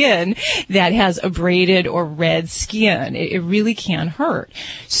dog's skin that has abraded or red skin. It really can hurt.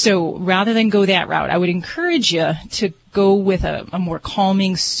 So rather than go that route, I would encourage you to go with a more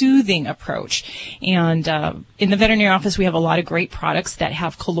calming, soothing approach. And in the veterinary office, we have a lot of great products that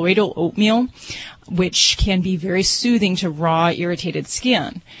have colloidal oatmeal, which can be very soothing to raw, irritated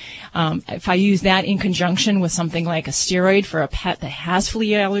skin. If I use that in conjunction with something like a steroid for a pet that has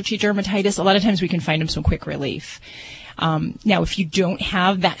flea allergy dermatitis, a lot of times we can find them some quick relief. Now, if you don't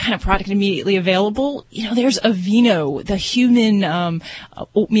have that kind of product immediately available, there's Aveeno, the human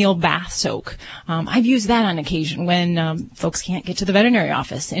oatmeal bath soak. I've used that on occasion when folks can't get to the veterinary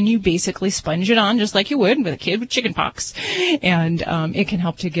office, and you basically sponge it on just like you would with a kid with chicken pox, and it can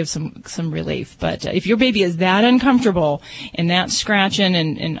help to give some relief. But if your baby is that uncomfortable and that scratching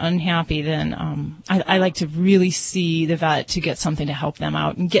and unhappy, then I like to really see the vet to get something to help them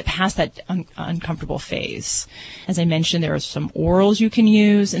out and get past that uncomfortable phase. As I mentioned, there are some orals you can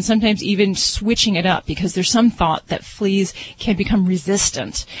use, and sometimes even switching it up, because there's some thought that fleas can become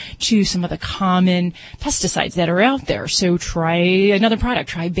resistant to some of the common pesticides that are out there. So try another product.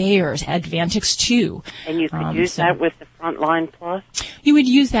 Try Bayer's Advantix 2. And you could use that with the Frontline Plus? You would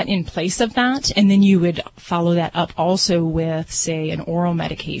use that in place of that, and then you would follow that up also with, say, an oral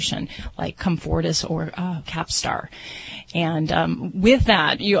medication like Comfortis or Capstar. And with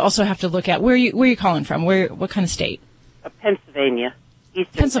that, you also have to look at where you calling from. What kind of state? Pennsylvania.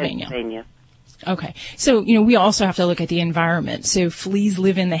 Eastern Pennsylvania. Okay. So, we also have to look at the environment. So fleas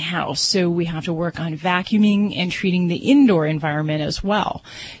live in the house. So we have to work on vacuuming and treating the indoor environment as well.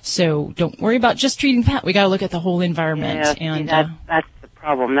 So don't worry about just treating that. We got to look at the whole environment. Yeah, that's the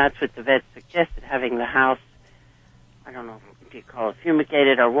problem. That's what the vet suggested, having the house, I don't know if you call it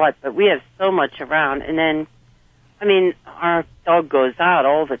fumigated or what, but we have so much around. And then, our dog goes out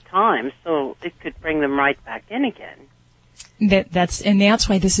all the time, so it could bring them right back in again. That's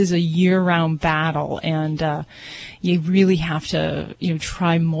why this is a year-round battle, and you really have to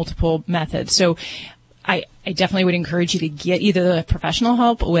try multiple methods. So I definitely would encourage you to get either the professional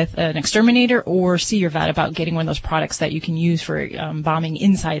help with an exterminator or see your vet about getting one of those products that you can use for bombing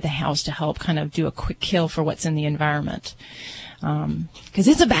inside the house to help kind of do a quick kill for what's in the environment. Because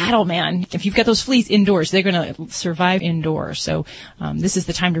it's a battle, man. If you've got those fleas indoors, they're going to survive indoors. So this is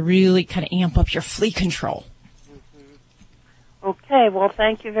the time to really kind of amp up your flea control. Okay, well,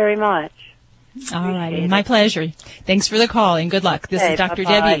 thank you very much. All right, my pleasure. Thanks for the call, and good luck. This is Dr.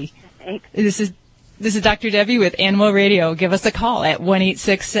 Debbie. Thanks. This is Dr. Debbie with Animal Radio. Give us a call at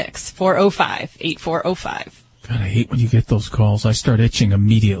 1-866-405-8405. God, I hate when you get those calls. I start itching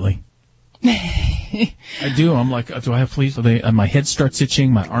immediately. I do. I'm like, do I have fleas? My head starts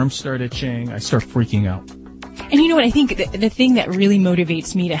itching. My arms start itching. I start freaking out. And you know what? I think the thing that really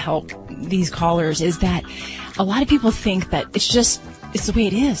motivates me to help these callers is that a lot of people think that it's just it's the way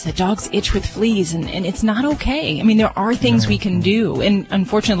it is. The dogs itch with fleas, and it's not okay. I mean, there are things we can do, and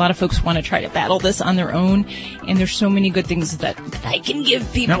unfortunately, a lot of folks want to try to battle this on their own, and there's so many good things that I can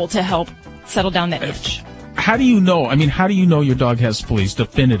give people to help settle down that itch. How do you know? I mean, how do you know your dog has fleas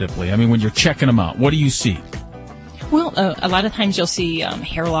definitively? I mean, when you're checking them out, what do you see? Well, a lot of times you'll see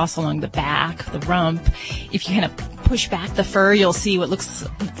hair loss along the back, the rump. If you kind of push back the fur, you'll see what looks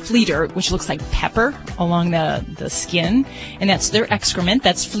flea dirt, which looks like pepper along the skin, and that's their excrement.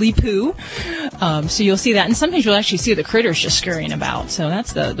 That's flea poo. So you'll see that, and sometimes you'll actually see the critters just scurrying about. So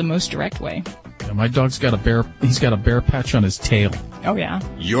that's the most direct way. Yeah, my dog's got he's got a bare patch on his tail. Oh, yeah.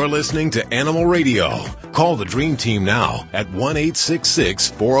 You're listening to Animal Radio. Call the Dream Team now at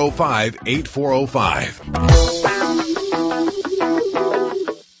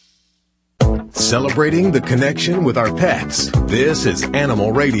 1-866-405-8405. Celebrating the connection with our pets. This is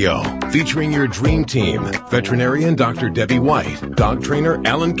Animal Radio, featuring your Dream Team. Veterinarian Dr. Debbie White, dog trainer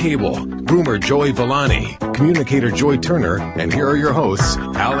Alan Cable, groomer Joey Villani, communicator Joy Turner, and here are your hosts,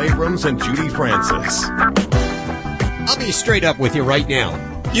 Hal Abrams and Judy Francis. I'll be straight up with you right now.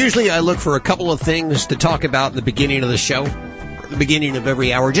 Usually I look for a couple of things to talk about in the beginning of the show, the beginning of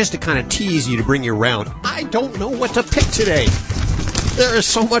every hour, just to kind of tease you to bring you around. I don't know what to pick today. There is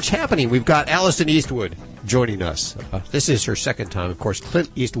so much happening. We've got Allison Eastwood joining us. This is her second time, of course, Clint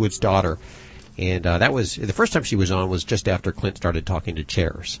Eastwood's daughter. And that was, the first time she was on was just after Clint started talking to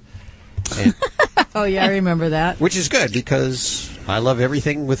chairs. And, oh, yeah, I remember that. Which is good, because I love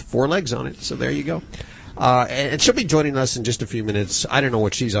everything with four legs on it. So there you go. And she'll be joining us in just a few minutes. I don't know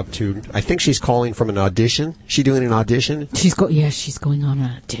what she's up to. I think she's calling from an audition. She doing an audition? She's going on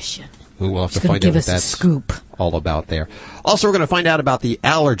an audition. We'll have to find out what that's all about there. Also, we're going to find out about the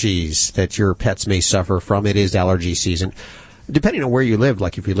allergies that your pets may suffer from. It is allergy season. Depending on where you live,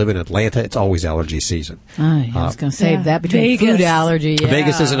 like if you live in Atlanta, it's always allergy season. I was going to say that between Vegas. Food allergy. Yeah.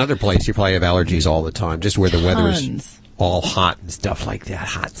 Vegas is another place you probably have allergies all the time, just where the weather is all hot and stuff like that.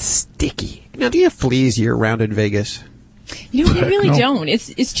 Hot, sticky. Now, do you have fleas year-round in Vegas? You know, we really don't.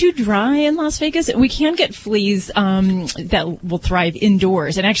 It's too dry in Las Vegas. We can get fleas that will thrive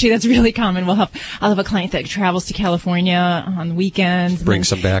indoors, and actually that's really common. I'll have a client that travels to California on the weekends. Bring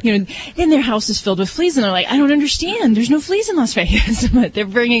some back. You know, and their house is filled with fleas, and they're like, I don't understand. There's no fleas in Las Vegas, but they're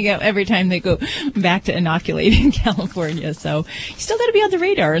bringing it every time they go back to inoculate in California. So you still got to be on the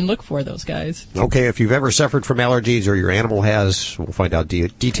radar and look for those guys. Okay, if you've ever suffered from allergies or your animal has, we'll find out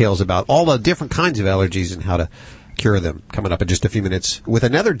details about all the different kinds of allergies and how to cure them coming up in just a few minutes with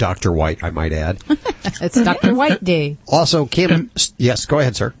another Dr. White, I might add. It's Dr. White Day. Also, Kim, yes, go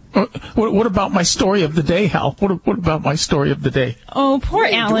ahead, sir. What about my story of the day, Hal? What about my story of the day? Oh, poor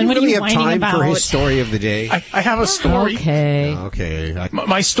Alan. What are you whining about? Do we have time for his story of the day? I have a story. Okay.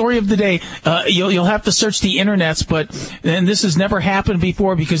 My story of the day, you'll have to search the internets, and this has never happened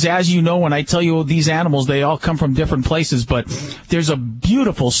before because, as you know, when I tell you these animals, they all come from different places, but there's a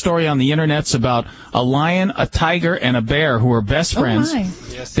beautiful story on the internets about a lion, a tiger, and a bear who are best friends. Oh, my.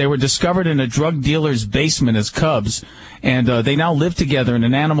 Yes. They were discovered in a drug dealer's basement as cubs. And they now live together in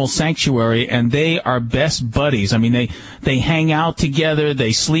an animal sanctuary, and they are best buddies. I mean, they hang out together,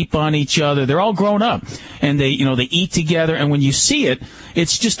 they sleep on each other. They're all grown up, and they eat together. And when you see it,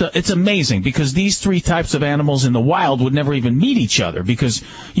 it's amazing because these three types of animals in the wild would never even meet each other because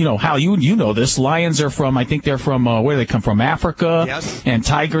Hal, you know this. Lions are from, I think they're from where do they come from? Africa. Yes. And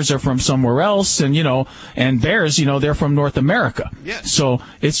tigers are from somewhere else, and and bears, they're from North America. Yes. So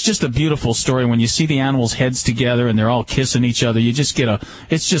it's just a beautiful story when you see the animals' heads together and they're all kissing each other. You just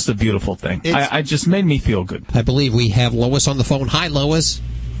it's just a beautiful thing. I just made me feel good. I believe we have Lois on the phone. Hi, Lois.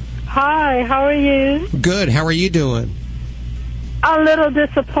 Hi, how are you? Good. How are you doing? A little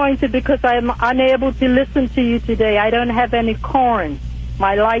disappointed because I'm unable to listen to you today. I don't have any corn.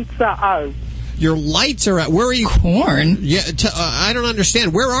 My lights are out. Your lights are out. Where are you? Corn? Yeah, I don't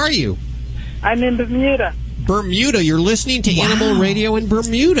understand. Where are you? I'm in Bermuda. Bermuda. You're listening to Animal Radio in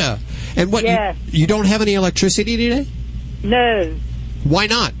Bermuda. And what? Yes. You don't have any electricity today? No. Why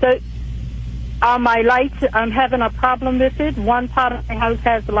not? So, my lights, I'm having a problem with it. One part of my house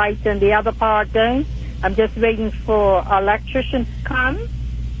has lights and the other part don't. I'm just waiting for an electrician to come.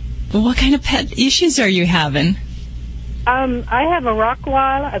 Well, what kind of pet issues are you having? I have a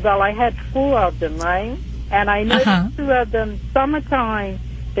Rottweiler. Well, I had 4 of them, right? And I noticed 2 of them, summertime,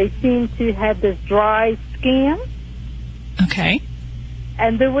 they seem to have this dry skin. Okay.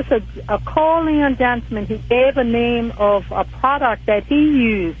 And there was a call-in gentleman. He gave a name of a product that he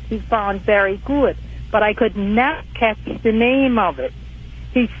used. He found very good, but I could not catch the name of it.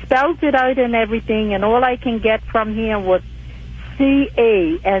 He spelled it out and everything, and all I can get from him was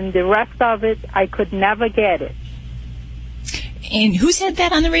CA, and the rest of it I could never get it. And who said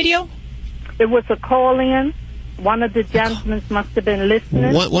that on the radio? It was a call-in. One of the gentlemen must have been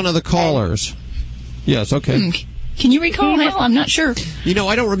listening. One of the callers. Yes, okay. Can you recall, Hal? I'm not sure. You know,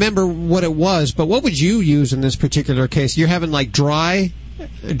 I don't remember what it was, but what would you use in this particular case? You're having like dry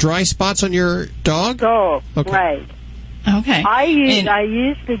spots on your dog? Dog, okay. Right. Okay. I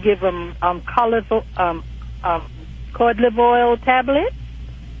used to give him cod liver oil tablets.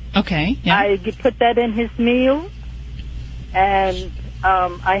 Okay. Yeah. I put that in his meal, and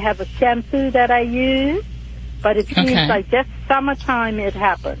I have a shampoo that I use, but it seems like just summertime it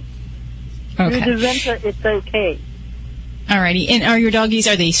happens. Okay. Through the winter, it's okay. Alrighty. And are your doggies,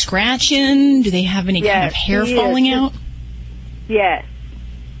 are they scratching? Do they have any kind of hair falling out? Yes.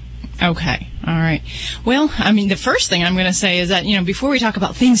 Okay. All right. Well, I mean, the first thing I'm going to say is that, before we talk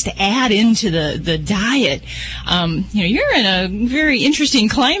about things to add into the diet, you're in a very interesting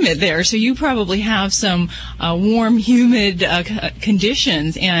climate there, so you probably have some warm, humid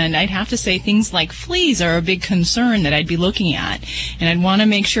conditions, and I'd have to say things like fleas are a big concern that I'd be looking at, and I'd want to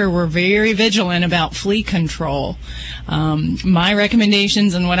make sure we're very vigilant about flea control. My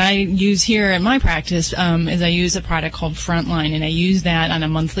recommendations and what I use here at my practice is I use a product called Frontline, and I use that on a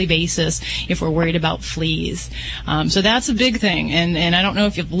monthly basis if we're worried about fleas. So that's a big thing. And I don't know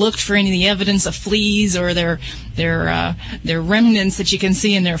if you've looked for any of the evidence of fleas or their remnants that you can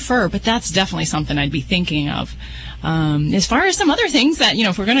see in their fur, but that's definitely something I'd be thinking of. As far as some other things that,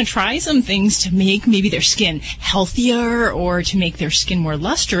 if we're going to try some things to make maybe their skin healthier or to make their skin more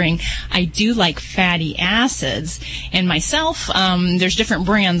lustering, I do like fatty acids. And myself, there's different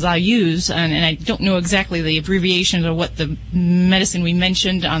brands I use, and I don't know exactly the abbreviation of what the medicine we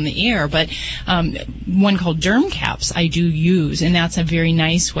mentioned on the air, but one called Derm Caps I do use, and that's a very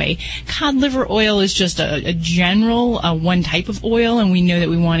nice way. Cod liver oil is just a general one type of oil, and we know that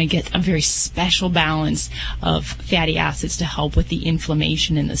we want to get a very special balance of fatty acids to help with the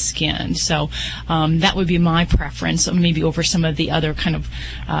inflammation in the skin. So that would be my preference, maybe over some of the other kind of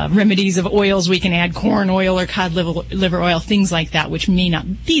remedies of oils we can add, corn oil or cod liver oil, things like that, which may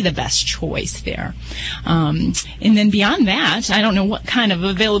not be the best choice there. And then beyond that, I don't know what kind of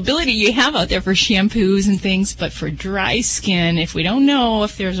availability you have out there for shampoos and things, but for dry skin, if we don't know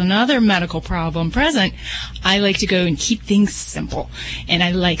if there's another medical problem present, I like to go and keep things simple. And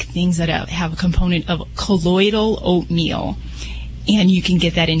I like things that have a component of colloidal oatmeal. And you can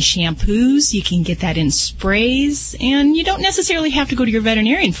get that in shampoos, you can get that in sprays, and you don't necessarily have to go to your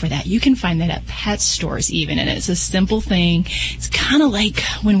veterinarian for that. You can find that at pet stores even, and it's a simple thing. It's kind of like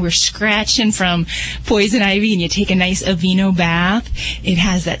when we're scratching from poison ivy and you take a nice Aveeno bath. It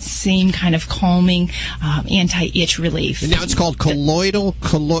has that same kind of calming anti-itch relief. And now it's called colloidal.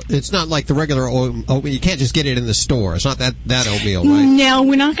 It's not like the regular oatmeal. You can't just get it in the store. It's not that oatmeal, right? No,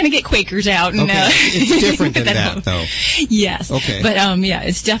 we're not going to get Quakers out. And, okay. It's different than that, though. Yes. Okay. But,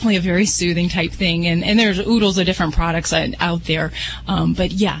 it's definitely a very soothing type thing. And there's oodles of different products out there.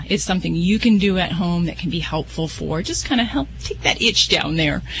 But, yeah, it's something you can do at home that can be helpful for just kind of help take that itch down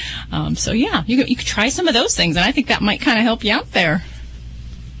there. So, yeah, you could try some of those things, and I think that might kind of help you out there.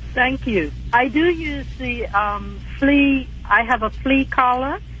 Thank you. I do use the flea. I have a flea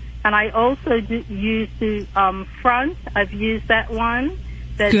collar, and I also use the front. I've used that one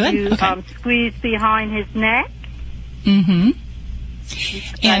that you squeeze behind his neck. Mm-hmm.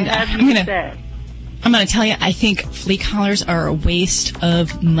 And I'm going to tell you, I think flea collars are a waste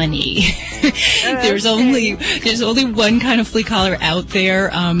of money. There's only one kind of flea collar out there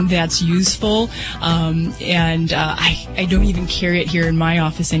that's useful, and I don't even carry it here in my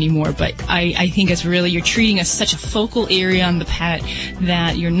office anymore. But I think it's really, you're treating such a focal area on the pet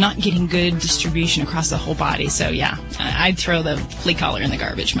that you're not getting good distribution across the whole body. So yeah, I'd throw the flea collar in the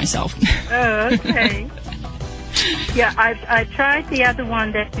garbage myself. Oh, okay. Yeah, I tried the other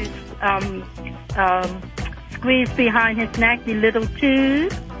one that you squeeze behind his neck, the little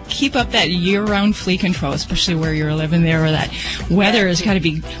tube. Keep up that year-round flea control, especially where you're living there, where that weather has got to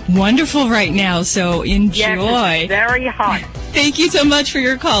be wonderful right now. So enjoy. Yes, it's very hot. Thank you so much for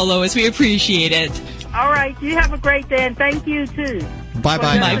your call, Lois. We appreciate it. All right, you have a great day, and thank you too.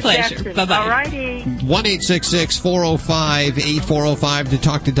 Bye-bye. My pleasure. Bye-bye. All righty. 1-866-405-8405 to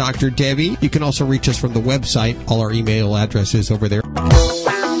talk to Dr. Debbie. You can also reach us from the website. All our email addresses over there.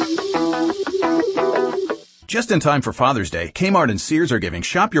 Just in time for Father's Day, Kmart and Sears are giving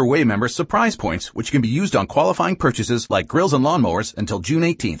Shop Your Way members surprise points, which can be used on qualifying purchases like grills and lawnmowers until June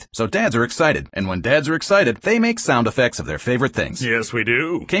 18th. So dads are excited. And when dads are excited, they make sound effects of their favorite things. Yes, we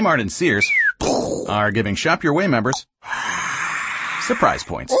do. Kmart and Sears are giving Shop Your Way members surprise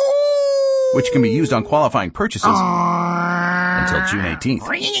points, which can be used on qualifying purchases until until June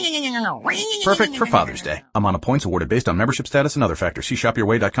 18th. Perfect for Father's Day. Amount of points awarded based on membership status and other factors. See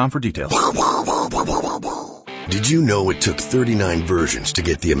shopyourway.com for details. Did you know it took 39 versions to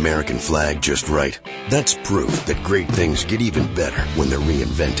get the American flag just right? That's proof that great things get even better when they're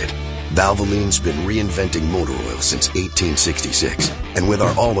reinvented. Valvoline's been reinventing motor oil since 1866. And with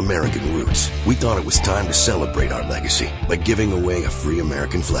our all-American roots, we thought it was time to celebrate our legacy by giving away a free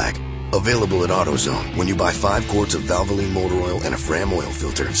American flag. Available at AutoZone when you buy 5 quarts of Valvoline motor oil and a Fram oil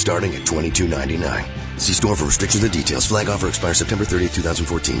filter starting at $22.99. See store for restrictions and details. Flag offer expires September 30th,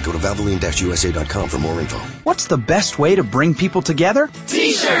 2014. Go to Valvoline-USA.com for more info. What's the best way to bring people together?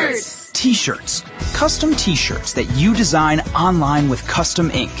 T-shirts! T-shirts. Custom T-shirts that you design online with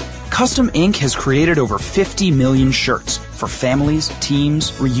Custom Ink. Custom Ink has created over 50 million shirts for families,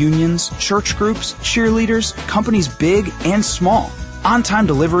 teams, reunions, church groups, cheerleaders, companies big and small. On-time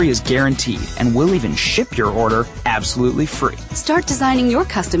delivery is guaranteed, and we'll even ship your order absolutely free. Start designing your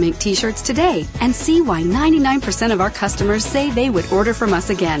custom ink t-shirts today and see why 99% of our customers say they would order from us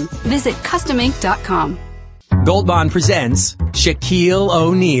again. Visit customink.com. Gold Bond presents Shaquille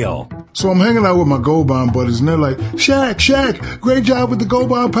O'Neal. So I'm hanging out with my Gold Bond buddies, and they're like, Shaq, great job with the Gold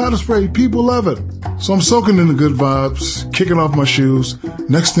Bond powder spray. People love it. So I'm soaking in the good vibes, kicking off my shoes.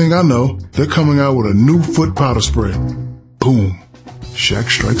 Next thing I know, they're coming out with a new foot powder spray. Boom. Shaq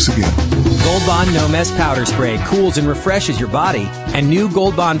strikes again. Gold Bond No Mess Powder Spray cools and refreshes your body. And new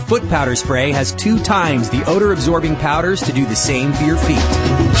Gold Bond Foot Powder Spray has 2 times the odor-absorbing powders to do the same for your feet.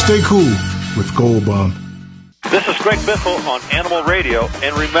 Stay cool with Gold Bond. This is Greg Biffle on Animal Radio,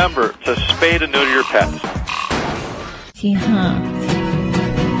 and remember to spay and neuter your pets.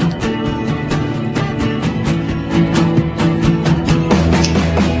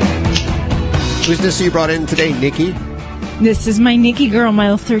 Who's this you brought in today, Nikki? This is my Nikki girl, my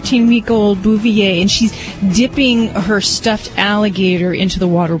 13-week-old Bouvier, and she's dipping her stuffed alligator into the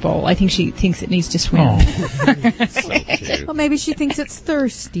water bowl. I think she thinks it needs to swim. So well, maybe she thinks it's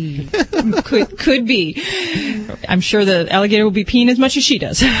thirsty. Could be. I'm sure the alligator will be peeing as much as she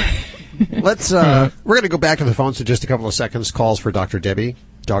does. Let's. We're going to go back to the phones in just a couple of seconds. Calls for Dr. Debbie,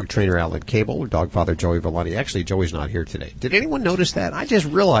 dog trainer Alan Cable, dog father Joey Villani. Actually, Joey's not here today. Did anyone notice that? I just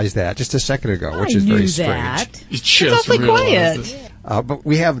realized that just a second ago, which is very strange. It's awfully quiet. But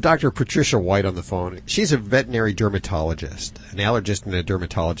we have Dr. Patricia White on the phone. She's a veterinary dermatologist, an allergist and a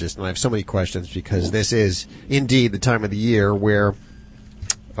dermatologist, and I have so many questions because this is indeed the time of the year where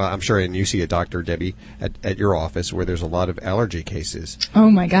I'm sure, and you see a doctor, Debbie, at your office where there's a lot of allergy cases.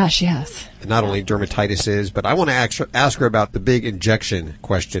 Oh my gosh, yes. And not only dermatitis is, but I want to ask her about the big injection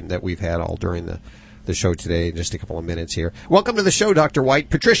question that we've had all during the show today in just a couple of minutes here. Welcome to the show, Dr. White,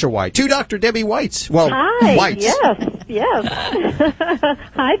 Patricia White, to Dr. Debbie Whites. Well, hi, Whites. Yes.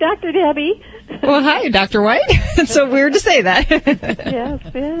 Hi, Dr. Debbie. Well, hi, Dr. White. It's so weird to say that.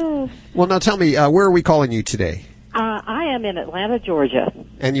 Yes. Well, now tell me, where are we calling you today? I am in Atlanta, Georgia.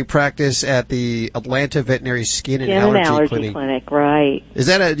 And you practice at the Atlanta Veterinary Skin and Allergy Clinic, right? Is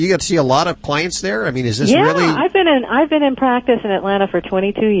that you got to see a lot of clients there? I mean, is this really? Yeah, I've been in practice in Atlanta for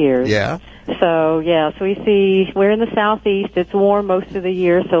 22 years. Yeah. So we're in the southeast. It's warm most of the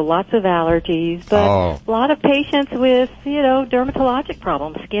year, so lots of allergies, but a lot of patients with dermatologic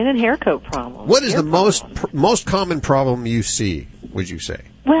problems, skin and hair coat problems. What is the most common problem you see? Would you say?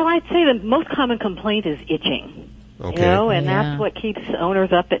 Well, I'd say the most common complaint is itching. Okay. And that's what keeps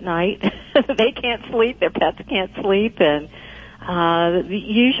owners up at night. They can't sleep, their pets can't sleep, and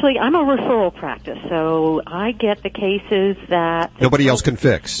usually I'm a referral practice, so I get the cases that nobody else can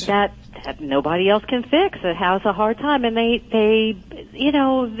fix. That nobody else can fix. It has a hard time, and the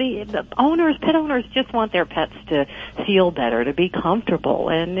pet owners just want their pets to feel better, to be comfortable,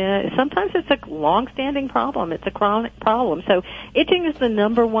 and sometimes it's a long-standing problem. It's a chronic problem. So itching is the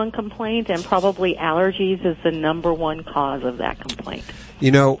number one complaint, and probably allergies is the number one cause of that complaint.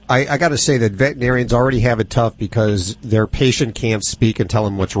 I got to say that veterinarians already have it tough because their patient can't speak and tell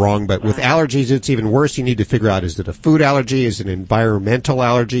them what's wrong. But with allergies, it's even worse. You need to figure out, is it a food allergy? Is it an environmental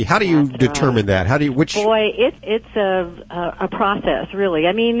allergy? How do you determine that? Boy, it's a process, really.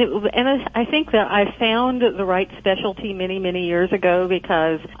 I mean, and I think that I found the right specialty many, many years ago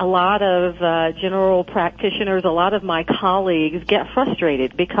because a lot of general practitioners, a lot of my colleagues get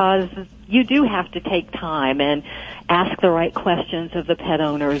frustrated because you do have to take time and ask the right questions of the pet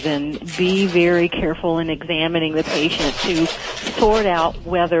owners and be very careful in examining the patient to sort out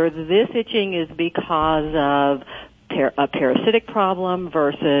whether this itching is because of a parasitic problem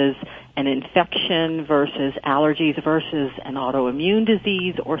versus an infection versus allergies versus an autoimmune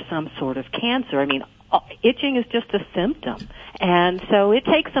disease or some sort of cancer. I mean, itching is just a symptom. And so it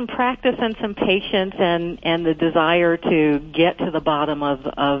takes some practice and some patience and the desire to get to the bottom of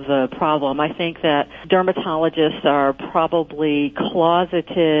the problem. I think that dermatologists are probably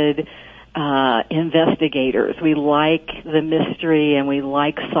closeted investigators. We like the mystery and we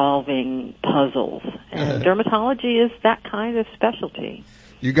like solving puzzles. And dermatology is that kind of specialty.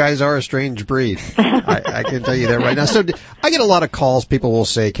 You guys are a strange breed. I can tell you that right now. So I get a lot of calls. People will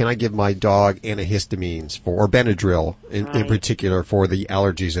say, can I give my dog antihistamines or Benadryl in particular for the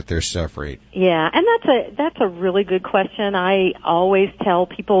allergies that they're suffering? Yeah, and that's a really good question. I always tell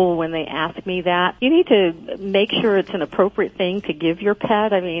people when they ask me that, you need to make sure it's an appropriate thing to give your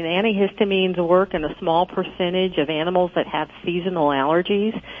pet. I mean, antihistamines work in a small percentage of animals that have seasonal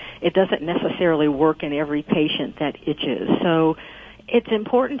allergies. It doesn't necessarily work in every patient that itches. So it's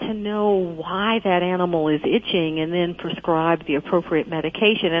important to know why that animal is itching and then prescribe the appropriate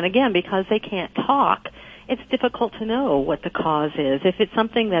medication. And again, because they can't talk, it's difficult to know what the cause is. If it's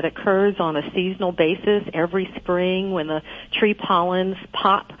something that occurs on a seasonal basis every spring when the tree pollens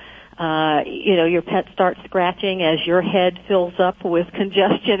pop, your pet starts scratching as your head fills up with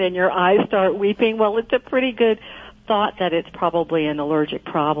congestion and your eyes start weeping, well, it's a pretty good thought that it's probably an allergic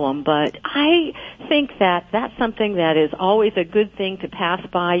problem, but I think that that's something that is always a good thing to pass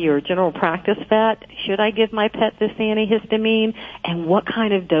by your general practice vet. Should I give my pet this antihistamine, and what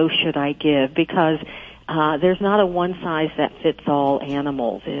kind of dose should I give? Because there's not a one-size-that-fits-all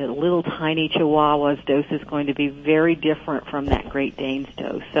animals. A little tiny Chihuahua's dose is going to be very different from that Great Dane's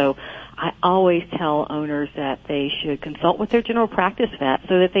dose. So I always tell owners that they should consult with their general practice vet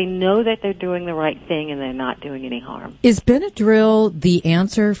so that they know that they're doing the right thing and they're not doing any harm. Is Benadryl the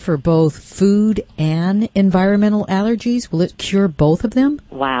answer for both food and environmental allergies? Will it cure both of them?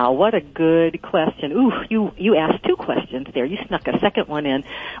 Wow, what a good question. Ooh, you asked two questions there. You snuck a second one in.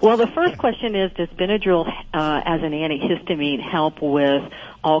 Well, the first question is, does Benadryl as an antihistamine help with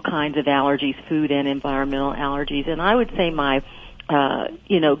all kinds of allergies, food and environmental allergies? And I would say my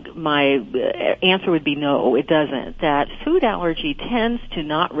answer would be no, it doesn't. That food allergy tends to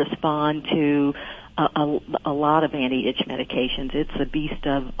not respond to a lot of anti-itch medications. It's a beast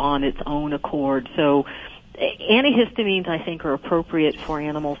on its own accord. So antihistamines, I think, are appropriate for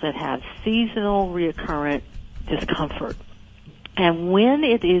animals that have seasonal recurrent discomfort. And when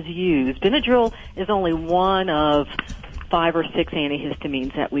it is used, Benadryl is only one of 5 or 6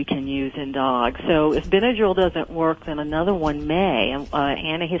 antihistamines that we can use in dogs. So if Benadryl doesn't work, then another one may.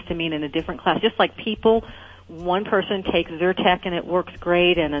 Antihistamine in a different class. Just like people, one person takes Zyrtec and it works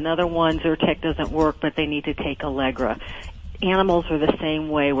great, and another one, Zyrtec doesn't work, but they need to take Allegra. Animals are the same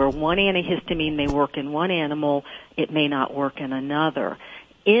way, where one antihistamine may work in one animal, it may not work in another.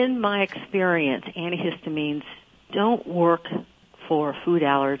 In my experience, antihistamines don't work for food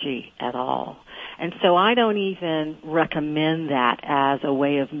allergy at all. And so I don't even recommend that as a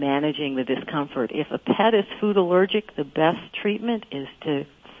way of managing the discomfort. If a pet is food allergic, the best treatment is to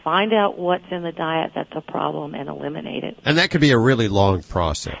find out what's in the diet that's a problem and eliminate it. And that could be a really long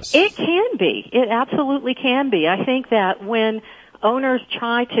process. It can be. It absolutely can be. I think that when owners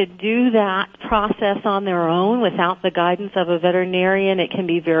try to do that process on their own without the guidance of a veterinarian, it can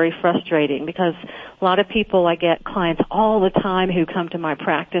be very frustrating, because a lot of people, I get clients all the time who come to my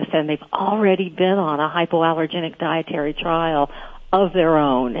practice and they've already been on a hypoallergenic dietary trial of their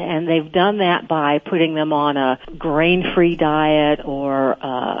own, and they've done that by putting them on a grain-free diet or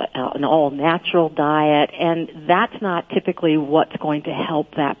an all-natural diet, and that's not typically what's going to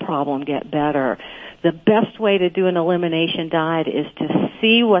help that problem get better. The best way to do an elimination diet is to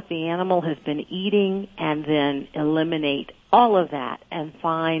see what the animal has been eating and then eliminate all of that and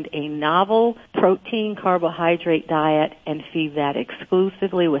find a novel protein carbohydrate diet and feed that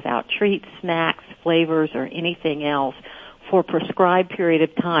exclusively without treats, snacks, flavors, or anything else for a prescribed period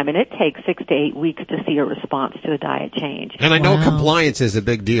of time. And it takes 6 to 8 weeks to see a response to a diet change. And I know compliance is a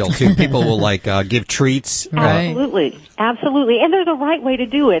big deal, too. People will, give treats. Absolutely. Absolutely. And there's a right way to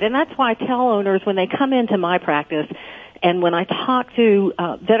do it. And that's why I tell owners when they come into my practice, and when I talk to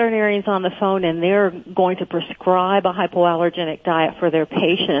veterinarians on the phone and they're going to prescribe a hypoallergenic diet for their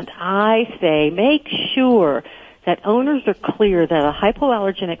patient, I say make sure that owners are clear that a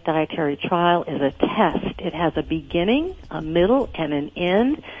hypoallergenic dietary trial is a test. It has a beginning, a middle, and an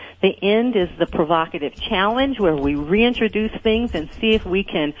end. The end is the provocative challenge, where we reintroduce things and see if we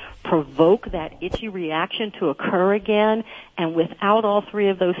can provoke that itchy reaction to occur again. And without all 3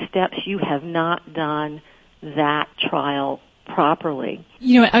 of those steps, you have not done that trial properly.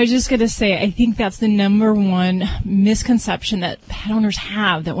 You know, I was just going to say, I think that's the number one misconception that pet owners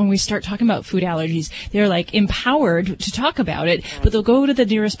have, that when we start talking about food allergies, they're like empowered to talk about it, but they'll go to the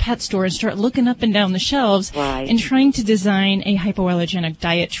nearest pet store and start looking up and down the shelves and trying to design a hypoallergenic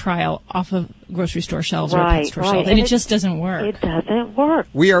diet trial off of grocery store shelves or pet store shelves, and it just doesn't work. It doesn't work.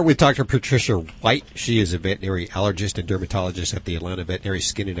 We are with Dr. Patricia White. She is a veterinary allergist and dermatologist at the Atlanta Veterinary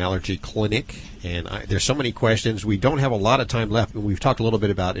Skin and Allergy Clinic, and there's so many questions. We don't have a lot of time left, but we've talked a little bit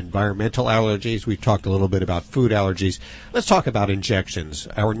about environmental allergies. We've talked a little bit about food allergies. Let's talk about injections.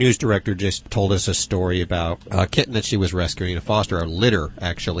 Our news director just told us a story about a kitten that she was rescuing, a litter,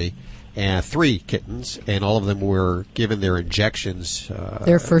 actually, and 3 kittens, and all of them were given their injections.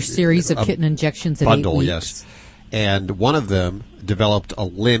 Their first series of kitten injections in 8 weeks. Yes. And one of them developed a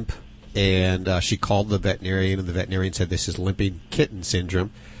limp, and she called the veterinarian, and the veterinarian said this is limping kitten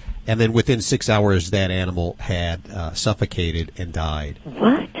syndrome. And then within 6 hours, that animal had suffocated and died.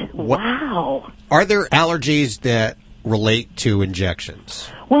 What? Wow. Are there allergies that relate to injections?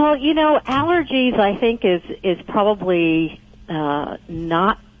 Well, you know, allergies, I think, is probably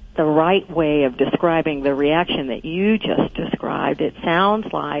not the right way of describing the reaction that you just described. It sounds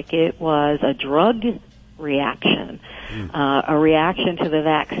like it was a drug reaction, a reaction to the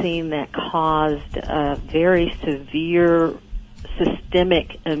vaccine that caused a very severe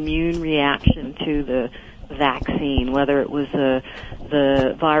systemic immune reaction to the vaccine, whether it was the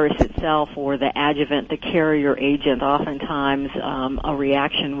virus itself or the adjuvant, the carrier agent. Oftentimes, a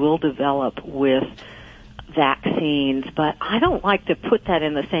reaction will develop with vaccines, but I don't like to put that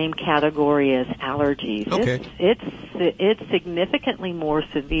in the same category as allergies. Okay. It's significantly more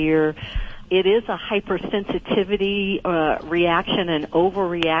severe. It is a hypersensitivity reaction, an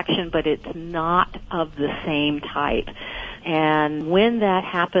overreaction, but it's not of the same type. And when that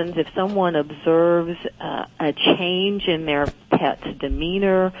happens, if someone observes a change in their pet's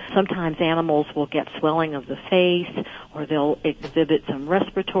demeanor, sometimes animals will get swelling of the face, or they'll exhibit some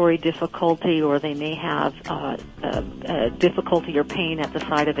respiratory difficulty, or they may have difficulty or pain at the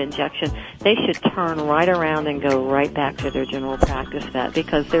site of injection. They should turn right around and go right back to their general practice vet,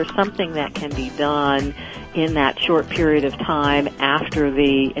 because there's something that can be done in that short period of time after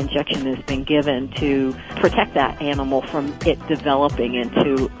the injection has been given to protect that animal from it developing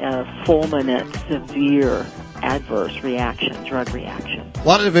into a fulminant, severe adverse reaction, drug reaction. A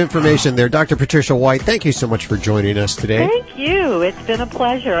lot of information there. Dr. Patricia White, thank you so much for joining us today. Thank you. It's been a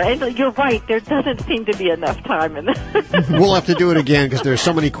pleasure. And you're right, there doesn't seem to be enough time in this. We'll have to do it again because there's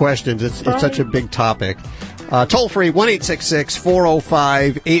so many questions. It's such a big topic. Toll free,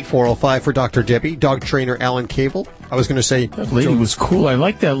 1-866-405-8405 for Dr. Debbie, dog trainer Alan Cable. I was going to say... That lady was cool. I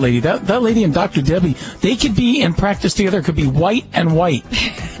like that lady. That lady and Dr. Debbie, they could be in practice together. Could be white and white.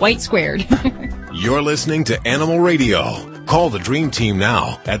 White squared. You're listening to Animal Radio. Call the Dream Team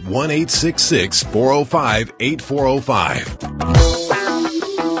now at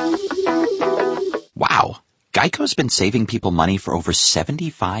 1-866-405-8405. Wow. Geico's been saving people money for over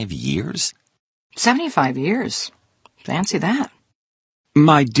 75 years? 75 years? Fancy that.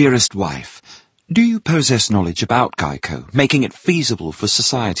 My dearest wife, do you possess knowledge about Geico, making it feasible for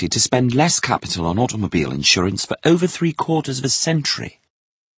society to spend less capital on automobile insurance for over 3/4 of a century?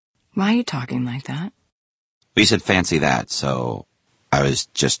 Why are you talking like that? We said fancy that, so I was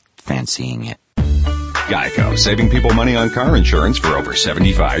just fancying it. Geico, saving people money on car insurance for over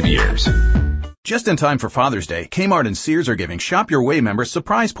 75 years. Just in time for Father's Day, Kmart and Sears are giving Shop Your Way members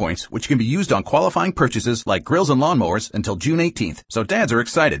surprise points, which can be used on qualifying purchases like grills and lawnmowers until June 18th. So dads are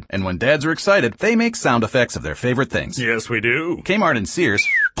excited. And when dads are excited, they make sound effects of their favorite things. Yes, we do. Kmart and Sears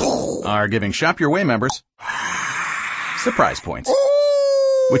are giving Shop Your Way members surprise points,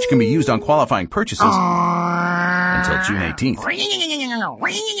 which can be used on qualifying purchases until June 18th.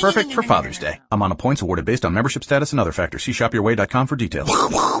 Perfect for Father's Day. Amount of points awarded based on membership status and other factors. See shopyourway.com for details.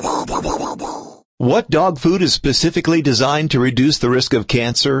 What dog food is specifically designed to reduce the risk of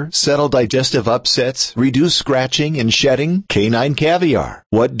cancer, settle digestive upsets, reduce scratching and shedding? Canine Caviar.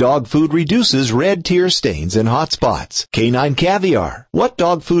 What dog food reduces red tear stains and hot spots? Canine Caviar. What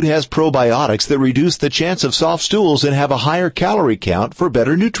dog food has probiotics that reduce the chance of soft stools and have a higher calorie count for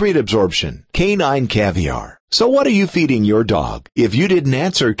better nutrient absorption? Canine Caviar. So what are you feeding your dog? If you didn't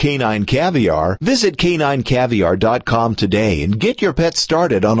answer Canine Caviar, visit caninecaviar.com today and get your pet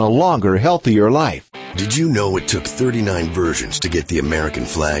started on a longer, healthier life. Did you know it took 39 versions to get the American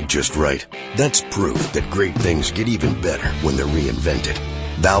flag just right? That's proof that great things get even better when they're reinvented.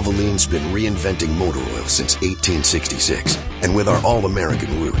 Valvoline's been reinventing motor oil since 1866. And with our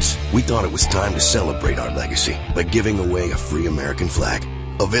all-American roots, we thought it was time to celebrate our legacy by giving away a free American flag.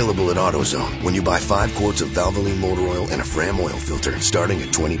 Available at AutoZone when you buy 5 quarts of Valvoline motor oil and a Fram oil filter starting at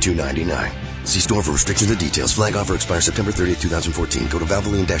 $22.99. See store for restrictions and details. Flag offer expires September 30th, 2014. Go to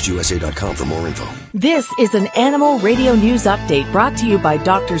Valvoline-USA.com for more info. This is an Animal Radio News Update brought to you by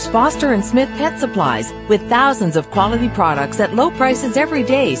Doctors Foster and Smith Pet Supplies, with thousands of quality products at low prices every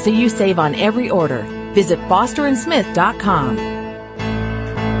day, so you save on every order. Visit fosterandsmith.com.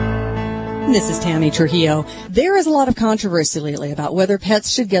 This is Tammy Trujillo. There is a lot of controversy lately about whether pets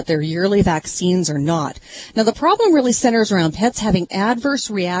should get their yearly vaccines or not. Now, the problem really centers around pets having adverse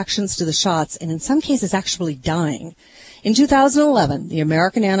reactions to the shots and in some cases actually dying. In 2011, the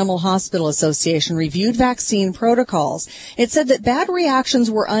American Animal Hospital Association reviewed vaccine protocols. It said that bad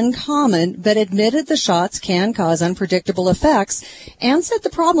reactions were uncommon, but admitted the shots can cause unpredictable effects and said the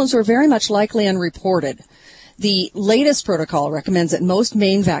problems were very much likely unreported. The latest protocol recommends that most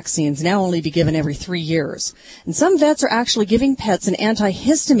main vaccines now only be given every 3 years. And some vets are actually giving pets an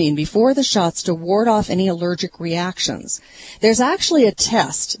antihistamine before the shots to ward off any allergic reactions. There's actually a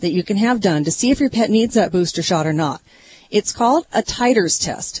test that you can have done to see if your pet needs that booster shot or not. It's called a titers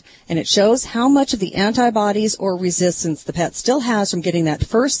test, and it shows how much of the antibodies or resistance the pet still has from getting that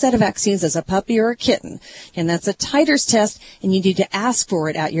first set of vaccines as a puppy or a kitten. And that's a titers test, and you need to ask for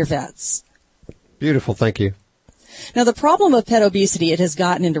it at your vet's. Beautiful, thank you. Now, the problem of pet obesity, it has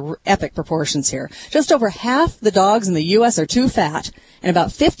gotten into epic proportions here. Just over half the dogs in the U.S. are too fat, and about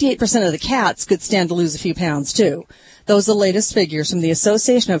 58% of the cats could stand to lose a few pounds, too. Those are the latest figures from the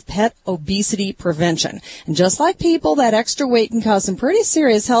Association of Pet Obesity Prevention. And just like people, that extra weight can cause some pretty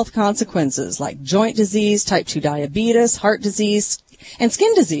serious health consequences, like joint disease, type 2 diabetes, heart disease, and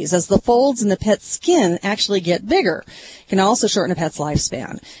skin disease, as the folds in the pet's skin actually get bigger. It can also shorten a pet's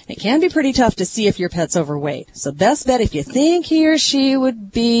lifespan. It can be pretty tough to see if your pet's overweight. So best bet, if you think he or she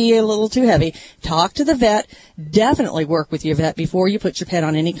would be a little too heavy, talk to the vet. Definitely work with your vet before you put your pet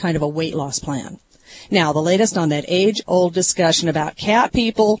on any kind of a weight loss plan. Now, the latest on that age-old discussion about cat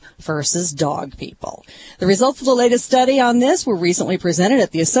people versus dog people. The results of the latest study on this were recently presented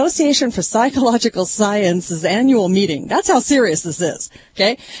at the Association for Psychological Science's annual meeting. That's how serious this is,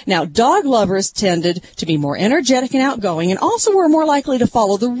 okay? Now, dog lovers tended to be more energetic and outgoing and also were more likely to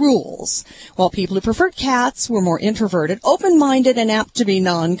follow the rules, while people who preferred cats were more introverted, open-minded, and apt to be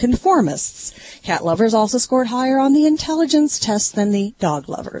nonconformists. Cat lovers also scored higher on the intelligence test than the dog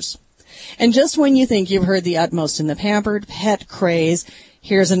lovers. And just when you think you've heard the utmost in the pampered pet craze,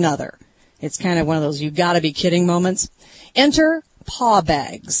 here's another. It's kind of one of those you gotta be kidding moments. Enter paw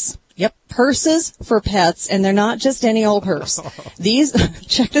bags. Yep, purses for pets, and they're not just any old purse. These,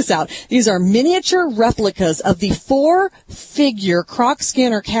 check this out, these are miniature replicas of the 4-figure croc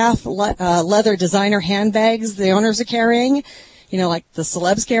skin or calf leather designer handbags the owners are carrying. You know, like the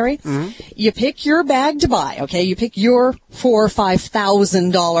celebs carry. Mm-hmm. You pick your bag to buy, okay? You pick your $4,000 or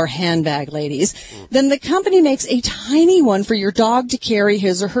 $5,000 handbag, ladies. Then the company makes a tiny one for your dog to carry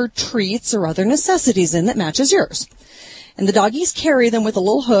his or her treats or other necessities in that matches yours. And the doggies carry them with a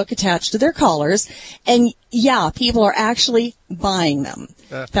little hook attached to their collars. And yeah, people are actually buying them.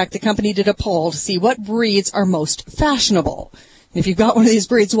 In fact, the company did a poll to see what breeds are most fashionable. If you've got one of these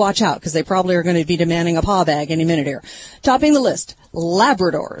breeds, watch out, because they probably are going to be demanding a paw bag any minute here. Topping the list,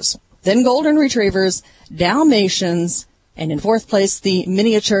 Labradors, then Golden Retrievers, Dalmatians, and in fourth place, the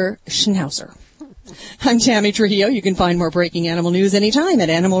miniature Schnauzer. I'm Tammy Trujillo. You can find more breaking animal news anytime at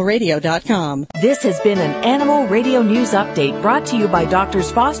animalradio.com. This has been an Animal Radio News Update brought to you by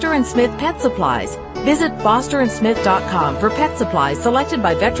Doctors Foster and Smith Pet Supplies. Visit fosterandsmith.com for pet supplies selected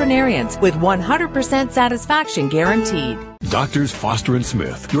by veterinarians with 100% satisfaction guaranteed. Doctors Foster and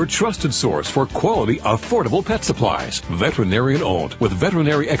Smith, your trusted source for quality, affordable pet supplies. Veterinarian owned, with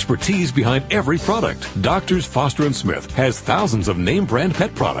veterinary expertise behind every product. Doctors Foster and Smith has thousands of name brand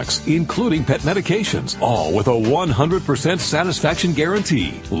pet products, including pet medications, all with a 100% satisfaction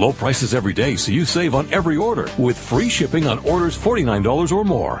guarantee. Low prices every day, so you save on every order, with free shipping on orders $49 or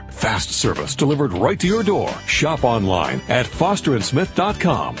more. Fast service delivered right to your door. Shop online at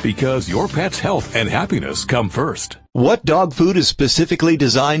fosterandsmith.com, because your pet's health and happiness come first. What dog food is specifically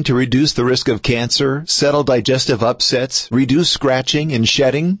designed to reduce the risk of cancer, settle digestive upsets, reduce scratching and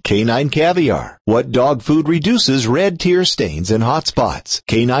shedding? Canine Caviar. What dog food reduces red tear stains and hot spots?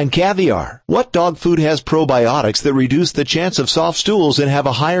 Canine Caviar. What dog food has probiotics that reduce the chance of soft stools and have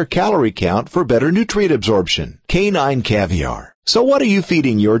a higher calorie count for better nutrient absorption? Canine Caviar. So what are you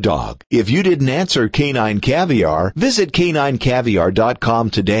feeding your dog? If you didn't answer Canine Caviar, visit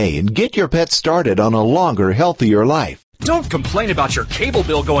caninecaviar.com today and get your pet started on a longer, healthier life. Don't complain about your cable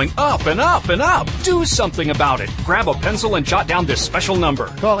bill going up and up and up. Do something about it. Grab a pencil and jot down this special number.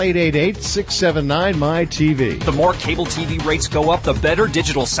 Call 888-679-MY-TV. The more cable TV rates go up, the better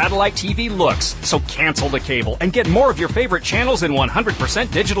digital satellite TV looks. So cancel the cable and get more of your favorite channels in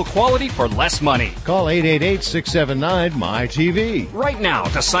 100% digital quality for less money. Call 888-679-MY-TV. Right now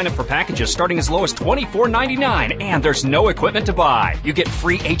to sign up for packages starting as low as $24.99, and there's no equipment to buy. You get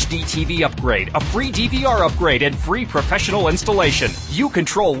free HD TV upgrade, a free DVR upgrade, and free professional installation. You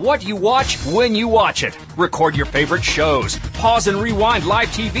control what you watch when you watch it. Record your favorite shows. Pause and rewind live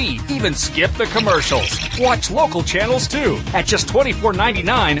TV. Even skip the commercials. Watch local channels too. At just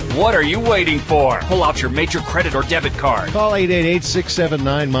 $24.99, what are you waiting for? Pull out your major credit or debit card. Call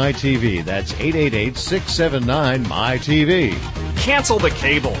 888-679-MY-TV. That's 888-679-MY-TV. Cancel the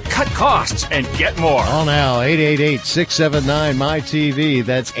cable, cut costs, and get more. Call now, 888-679-MY-TV.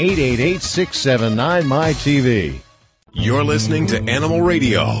 That's 888-679-MY-TV. You're listening to Animal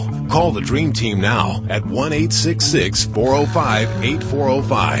Radio. Call the Dream Team now at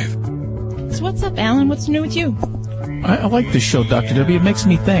 1-866-405-8405. So what's up, Alan? What's new with you? I like this show, Dr. W. It makes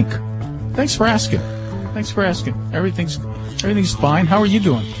me think. Thanks for asking. Everything's fine. How are you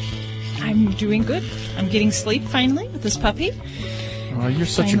doing? I'm doing good. I'm getting sleep finally with this puppy. Oh, you're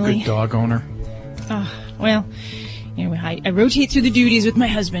such a good dog owner. Well, anyway, I rotate through the duties with my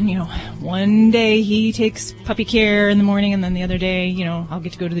husband. One day he takes puppy care in the morning, and then the other day, I'll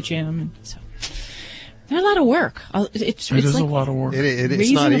get to go to the gym. And so they're a lot of work. It's like a lot of work. It's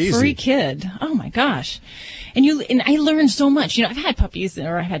raising not a easy. furry kid. Oh my gosh. And I learned so much. I've had puppies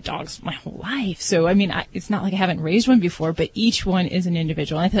or I've had dogs my whole life. So, it's not like I haven't raised one before, but each one is an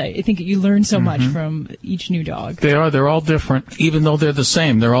individual. I think you learn so much from each new dog. They're all different. Even though they're the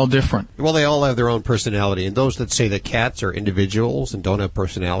same, they're all different. Well, they all have their own personality. And those that say that cats are individuals and don't have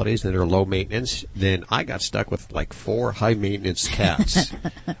personalities and they're low maintenance, then I got stuck with like 4 high maintenance cats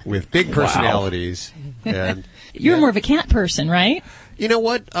with big personalities. Wow. And You're more of a cat person, right? You know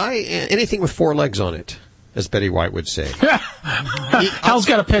what? Anything with 4 legs on it, as Betty White would say. Hal's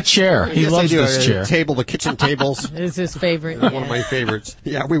got a pet chair. He loves this chair. The kitchen tables. Is his favorite. One of my favorites.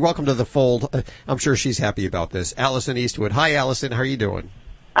 Yeah, we welcome to the fold. I'm sure she's happy about this. Allison Eastwood. Hi, Allison. How are you doing?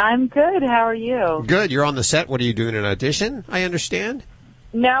 I'm good. How are you? Good. You're on the set. What are you doing, an audition, I understand?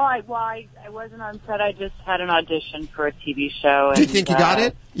 No, I wasn't on set. I just had an audition for a TV show. Do you think you got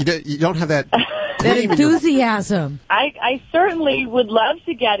it? You don't have that... that enthusiasm. I certainly would love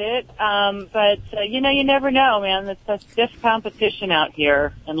to get it, but you never know, man. It's a stiff competition out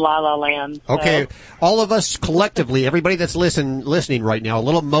here in La La Land. So. Okay, all of us collectively, everybody that's listening right now, a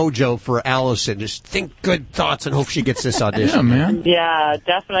little mojo for Allison. Just think good thoughts and hope she gets this audition. Yeah, man. Yeah,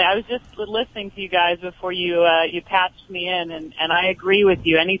 definitely. I was just listening to you guys before you patched me in, and I agree with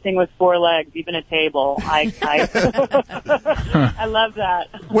you. Anything with 4 legs, even a table, I I love that.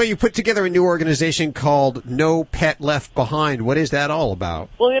 Well, you put together a new organization called No Pet Left Behind. What is that all about?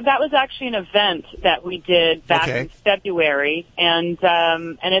 Well, that was actually an event that we did back in February, and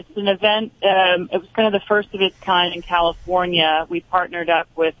it's an event. It was kind of the first of its kind in California. We partnered up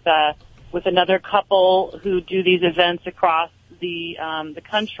with another couple who do these events across the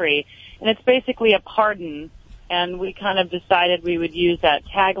country, and it's basically a pardon. And we kind of decided we would use that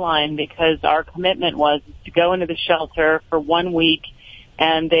tagline because our commitment was to go into the shelter for 1 week,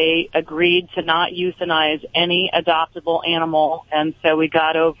 and they agreed to not euthanize any adoptable animal. And so we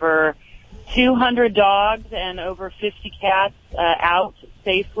got over 200 dogs and over 50 cats out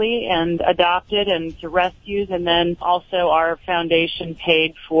safely and adopted and to rescues. And then also our foundation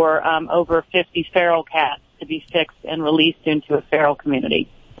paid for over 50 feral cats to be fixed and released into a feral community.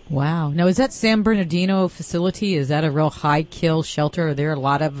 Wow. Now, is that San Bernardino facility? Is that a real high-kill shelter? Are there a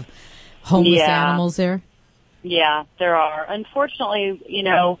lot of homeless animals there? Yeah, there are. Unfortunately,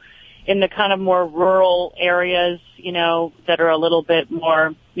 in the kind of more rural areas, that are a little bit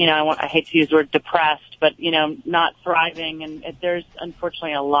more, I hate to use the word depressed, but, not thriving. And there's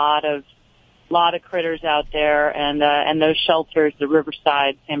unfortunately a lot of critters out there. And those shelters, the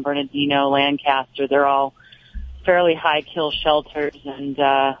Riverside, San Bernardino, Lancaster, they're all fairly high kill shelters, and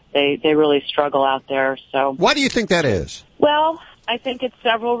they really struggle out there. So why do you think that is? Well, I think it's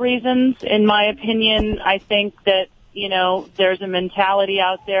several reasons. In my opinion, I think that there's a mentality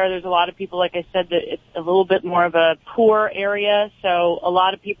out there. There's a lot of people, like I said, that it's a little bit more of a poor area. So a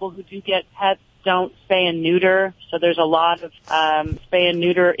lot of people who do get pets don't spay and neuter. So there's a lot of spay and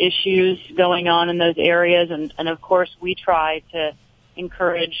neuter issues going on in those areas, and of course we try to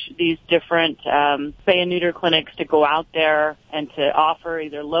encourage these different spay and neuter clinics to go out there and to offer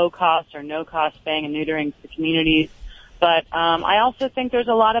either low cost or no cost spaying and neutering to communities. But I also think there's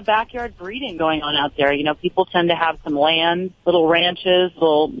a lot of backyard breeding going on out there. You know, people tend to have some land, little ranches,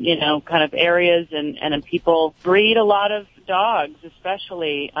 little, you know, kind of areas, and people breed a lot of dogs,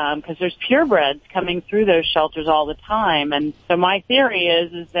 especially because there's purebreds coming through those shelters all the time. And so my theory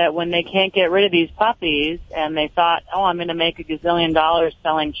is that when they can't get rid of these puppies, and they thought, oh, I'm going to make $1 gazillion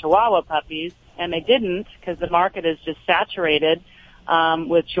selling Chihuahua puppies, and they didn't, because the market is just saturated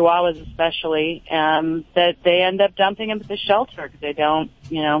with Chihuahuas especially, that they end up dumping them at the shelter because they don't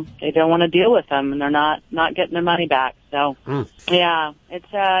want to deal with them, and they're not getting their money back. So yeah,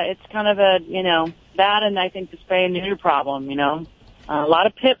 it's kind of a, you know, that, and I think the spay and neuter problem. You know, a lot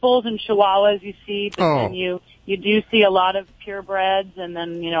of pit bulls and Chihuahuas you see, but then you do see a lot of purebreds, and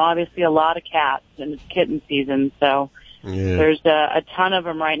then, you know, obviously a lot of cats, and it's kitten season, so. Yeah. There's a ton of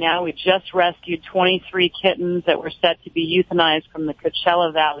them right now. We just rescued 23 kittens that were set to be euthanized from the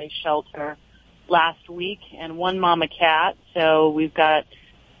Coachella Valley shelter last week, and 1 mama cat. So we've got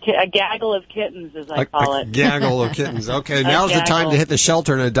a gaggle of kittens, as I call it. A gaggle of kittens. Okay, now's the time to hit the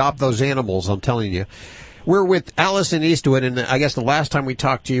shelter and adopt those animals, I'm telling you. We're with Allison Eastwood, and I guess the last time we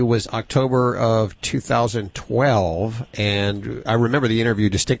talked to you was October of 2012, and I remember the interview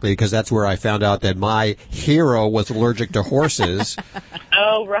distinctly because that's where I found out that my hero was allergic to horses.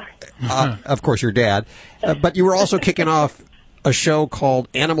 Oh, right. Of course, your dad. But you were also kicking off a show called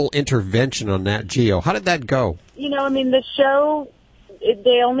Animal Intervention on Nat Geo. How did that go? You know, I mean, the show,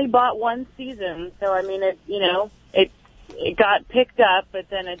 they only bought 1 season, so, I mean, it got picked up, but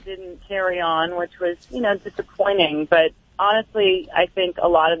then it didn't carry on, which was, you know, disappointing. But honestly, I think a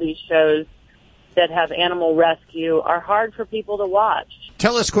lot of these shows that have animal rescue are hard for people to watch.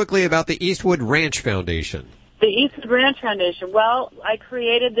 Tell us quickly about the Eastwood Ranch Foundation. The Eastwood Ranch Foundation. Well, I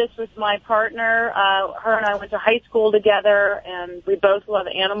created this with my partner. Her and I went to high school together, and we both love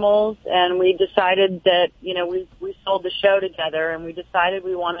animals, and we decided that, you know, we sold the show together, and we decided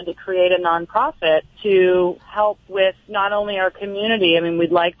we wanted to create a nonprofit to help with not only our community. I mean,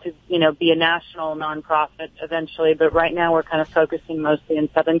 we'd like to, you know, be a national nonprofit eventually, but right now we're kind of focusing mostly in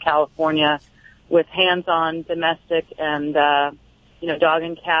Southern California with hands-on domestic and, you know, dog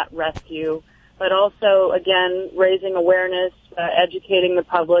and cat rescue. But also, again, raising awareness, educating the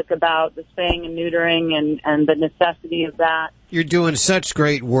public about the spaying and neutering and the necessity of that. You're doing such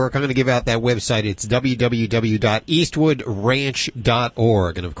great work. I'm going to give out that website. It's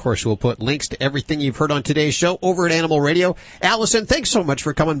www.eastwoodranch.org. And, of course, we'll put links to everything you've heard on today's show over at Animal Radio. Allison, thanks so much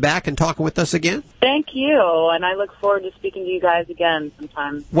for coming back and talking with us again. Thank you. And I look forward to speaking to you guys again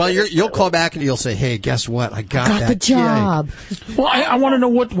sometime. Well, you'll call back and you'll say, hey, guess what? I got that the job. gig. Well, I want to know,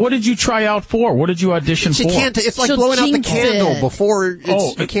 what did you try out for? What did you audition for? It's like blowing out the candle before you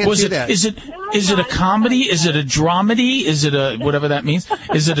can't do that. Is it a comedy? Is it a dramedy? Is it a whatever that means?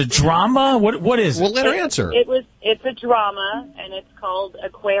 Is it a drama? What is it? Well, let her answer. It's a drama, and it's called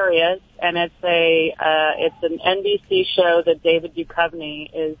Aquarius, and it's an NBC show that David Duchovny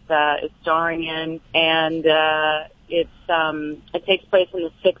is starring in, and it takes place in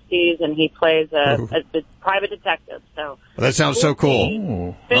the 60s, and he plays a private detective. So that sounds so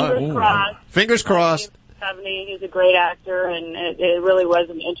cool. Fingers crossed. Fingers crossed. Duchovny, he's a great actor, and it really was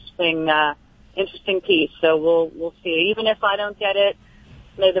an interesting piece. So we'll see. Even if I don't get it,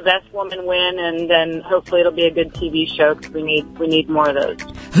 may the best woman win, and then hopefully it'll be a good TV show because we need more of those.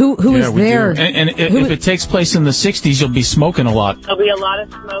 Who is there? And if it takes place in the 60s, you'll be smoking a lot. There'll be a lot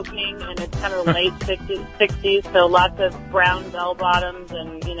of smoking, and it's kind of late 60s, so lots of brown bell bottoms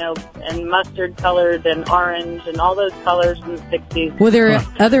and, you know, and mustard colored and orange and all those colors from the 60s. Were there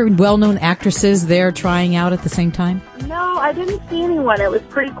other well-known actresses there trying out at the same time? No, I didn't see anyone. It was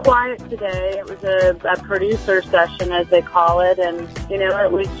pretty quiet today. It was a producer session, as they call it, and, you know,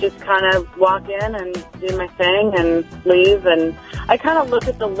 it was just kind of walk in and do my thing and leave. And I kind of look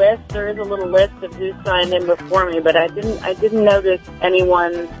at the list. There is a little list of who signed in before me, but I didn't notice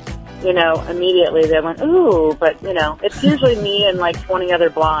anyone, you know, immediately that went, ooh, but, you know, it's usually me and like 20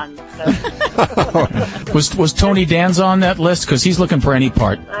 other blondes. So. Was Tony Danza on that list? Because he's looking for any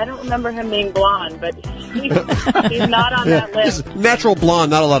part. I don't remember him being blonde, but he's not on that list. Natural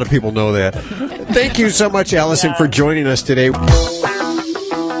blonde, not a lot of people know that. Thank you so much, Allison, for joining us today.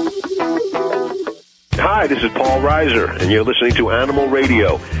 Hi, this is Paul Reiser, and you're listening to Animal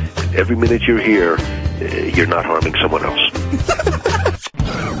Radio. Every minute you're here, you're not harming someone else.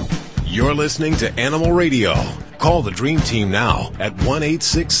 You're listening to Animal Radio. Call the Dream Team now at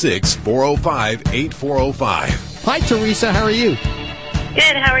 1-866-405-8405. Hi, Teresa. How are you?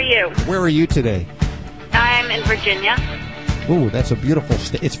 Good. How are you? Where are you today? I'm in Virginia. Ooh, that's a beautiful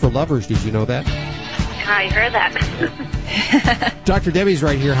state. It's for lovers. Did you know that? I heard that. Dr. Debbie's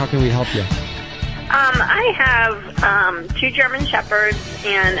right here. How can we help you? I have 2 German Shepherds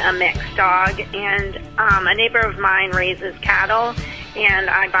and a mixed dog, and a neighbor of mine raises cattle, and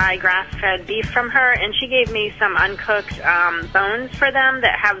I buy grass-fed beef from her, and she gave me some uncooked bones for them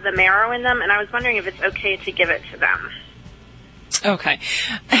that have the marrow in them, and I was wondering if it's okay to give it to them. Okay.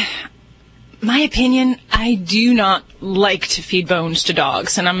 My opinion, I do not like to feed bones to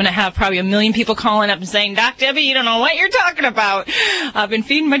dogs, and I'm going to have probably a million people calling up and saying, Doc Debbie, you don't know what you're talking about. I've been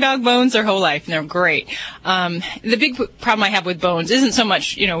feeding my dog bones their whole life, and they're great. The big problem I have with bones isn't so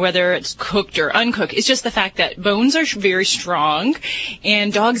much, whether it's cooked or uncooked. It's just the fact that bones are very strong,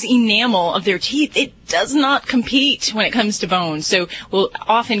 and dogs' enamel of their teeth, it does not compete when it comes to bones. So we'll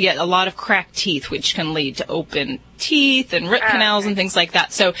often get a lot of cracked teeth, which can lead to open teeth and root canals and things like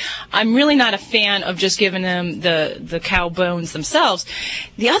that. So I'm really not a fan of just giving them the cow bones themselves.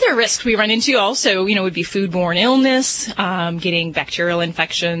 The other risks we run into also, would be foodborne illness, getting bacterial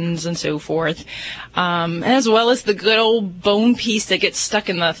infections and so forth, as well as the good old bone piece that gets stuck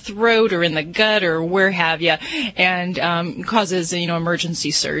in the throat or in the gut or where have you, and causes,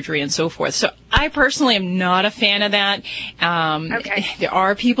 emergency surgery and so forth. So I personally am not a fan of that. There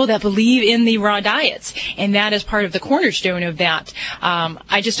are people that believe in the raw diets, and that is part of the cornerstone of that.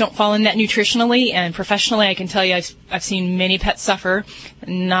 I just don't fall in that nutritionally, and professionally I can tell you I've seen many pets suffer,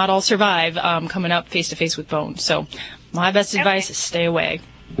 not all survive, coming up face to face with bones. So my best advice is stay away.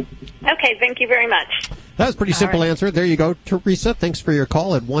 Okay, thank you very much. That was a pretty simple answer. There you go, Teresa. Thanks for your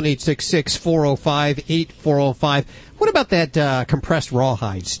call at 1-866-405-8405. What about that compressed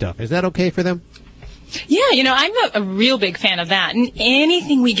rawhide stuff? Is that okay for them? Yeah, I'm a real big fan of that. And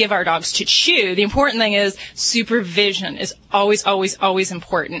anything we give our dogs to chew, the important thing is supervision is always, always, always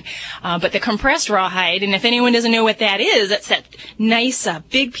important. But the compressed rawhide, and if anyone doesn't know what that is, it's that nice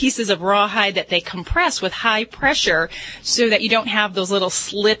big pieces of rawhide that they compress with high pressure so that you don't have those little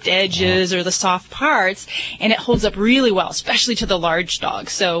slipped edges or the soft parts, and it holds up really well, especially to the large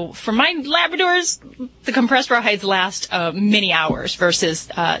dogs. So for my Labradors, the compressed rawhides last many hours versus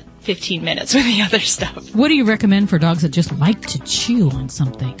 15 minutes with the other stuff. What do you recommend for dogs that just like to chew on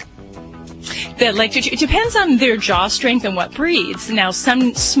something? That like to chew. It depends on their jaw strength and what breeds. Now,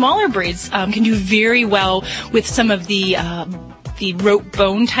 some smaller breeds can do very well with some of the rope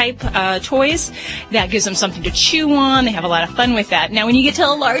bone type toys. That gives them something to chew on. They have a lot of fun with that. Now, when you get to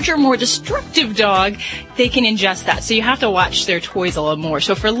a larger, more destructive dog, they can ingest that. So you have to watch their toys a little more.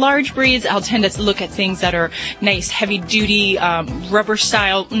 So for large breeds, I'll tend to look at things that are nice, heavy-duty, rubber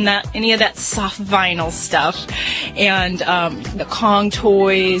style, not any of that soft vinyl stuff. And the Kong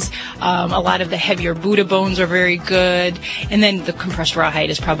toys, a lot of the heavier Buddha bones are very good. And then the compressed rawhide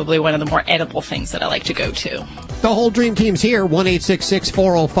is probably one of the more edible things that I like to go to. The whole dream team's here,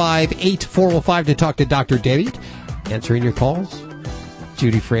 1-866-405-8405 to talk to Dr. Debbie. Answering your calls.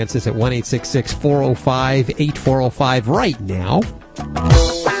 Judy Francis at 1-866-405-8405 right now.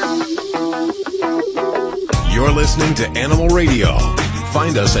 You're listening to Animal Radio.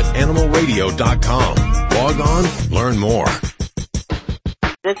 Find us at animalradio.com. Log on, learn more.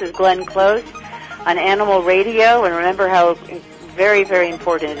 This is Glenn Close on Animal Radio, and remember how very, very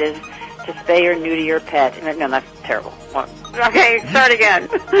important it is to spay or neuter your pet. No, that's terrible. Okay, start again.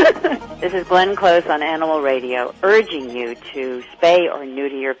 This is Glenn Close on Animal Radio, urging you to spay or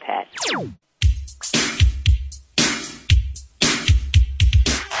neuter your pet.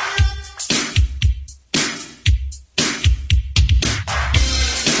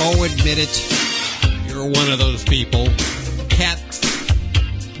 Oh, admit it. You're one of those people. Cat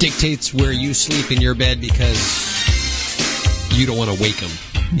dictates where you sleep in your bed because you don't want to wake him.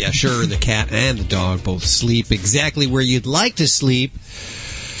 Yeah, sure, the cat and the dog both sleep exactly where you'd like to sleep.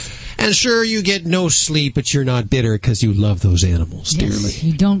 And sure, you get no sleep, but you're not bitter because you love those animals dearly.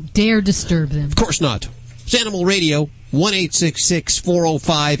 You don't dare disturb them. Of course not. It's Animal Radio,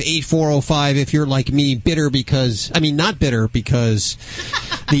 1-866-405-8405 if you're like me, bitter because, not bitter because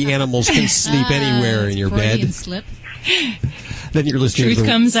the animals can sleep anywhere in your bed. Slip. Then you're listening Truth to the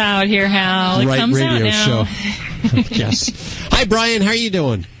comes out here, Hal. It right comes radio out now. show. Yes. Hi, Brian. How are you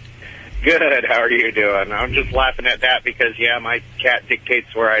doing? Good. How are you doing? I'm just laughing at that because, my cat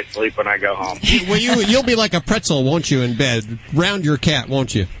dictates where I sleep when I go home. Well, you'll be like a pretzel, won't you, in bed? Round your cat,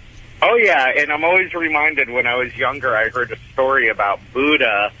 won't you? Oh, yeah. And I'm always reminded when I was younger, I heard a story about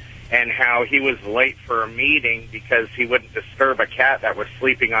Buddha and how he was late for a meeting because he wouldn't disturb a cat that was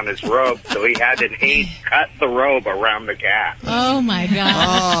sleeping on his robe, so he had an aide cut the robe around the cat. Oh, my God.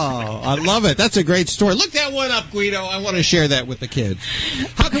 Oh, I love it. That's a great story. Look that one up, Guido. I want to share that with the kids.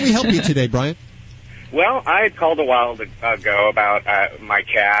 How can we help you today, Brian? Well, I had called a while ago about my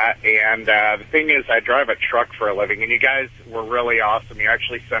cat, and the thing is, I drive a truck for a living, and you guys were really awesome. You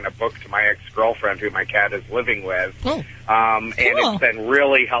actually sent a book to my ex-girlfriend who my cat is living with, and it's been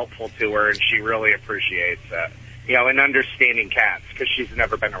really helpful to her, and she really appreciates it. You know, and understanding cats, because she's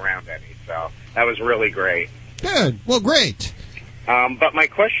never been around any, so that was really great. Good. Well, great. But my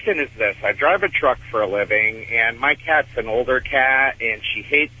question is this. I drive a truck for a living, and my cat's an older cat, and she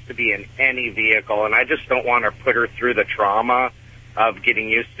hates to be in any vehicle, and I just don't want to put her through the trauma of getting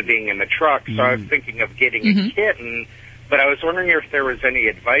used to being in the truck. So I was thinking of getting a kitten, but I was wondering if there was any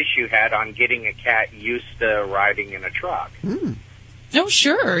advice you had on getting a cat used to riding in a truck. Oh,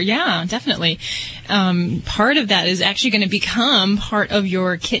 sure. Yeah, definitely. Part of that is actually going to become part of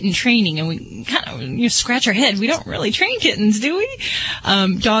your kitten training. And we kind of scratch our head. We don't really train kittens, do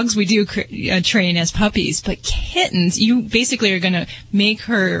we? Dogs we do train as puppies. But kittens, you basically are going to make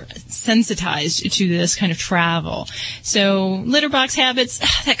her sensitized to this kind of travel. So litter box habits,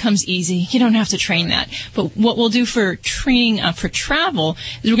 that comes easy. You don't have to train that. But what we'll do for training for travel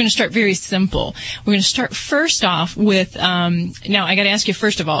is we're going to start very simple. We're going to start first off with, now I got to ask you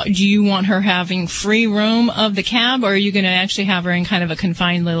first of all, do you want her having free roam of the cab, or are you going to actually have her in kind of a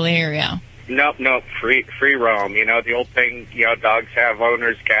confined little area? Nope, free roam. You know, the old thing, you know, dogs have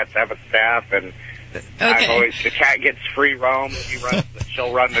owners, cats have a staff, and the cat gets free roam,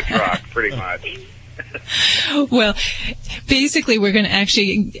 she'll run the truck, pretty much. Well, basically, we're going to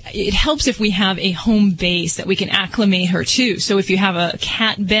it helps if we have a home base that we can acclimate her to. So if you have a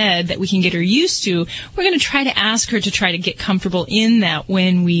cat bed that we can get her used to, we're going to try to ask her to try to get comfortable in that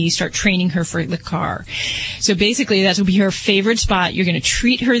when we start training her for the car. So basically, that will be her favorite spot. You're going to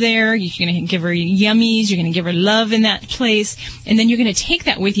treat her there. You're going to give her yummies. You're going to give her love in that place. And then you're going to take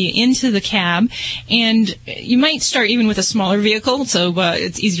that with you into the cab. And you might start even with a smaller vehicle, so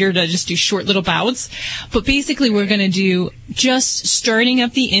it's easier to just do short little bouts. But basically, we're going to do just starting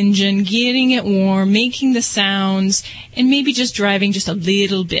up the engine, getting it warm, making the sounds, and maybe just driving just a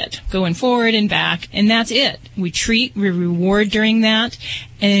little bit, going forward and back, and that's it. We reward during that,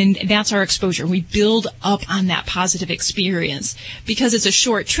 and that's our exposure. We build up on that positive experience. Because it's a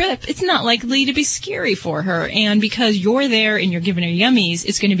short trip, it's not likely to be scary for her, and because you're there and you're giving her yummies,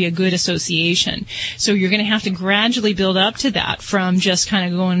 it's going to be a good association. So you're going to have to gradually build up to that, from just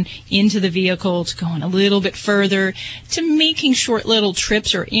kind of going into the vehicle to going a little bit further to making short little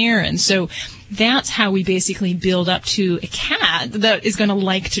trips or errands. So that's how we basically build up to a cat that is going to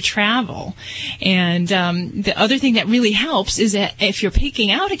like to travel. And the other thing that really helps is that if you're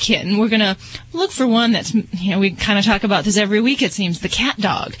picking out a kitten, we're going to look for one that's, we kind of talk about this every week, it seems, the cat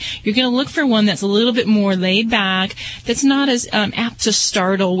dog. You're going to look for one that's a little bit more laid back, that's not as apt to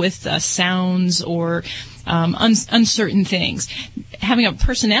startle with sounds or uncertain things. Having a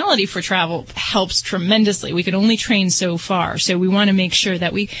personality for travel helps tremendously. We can only train so far, so we want to make sure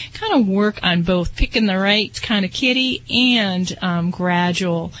that we kind of work on both picking the right kind of kitty and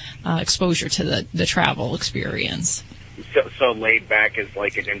gradual exposure to the travel experience. So laid back is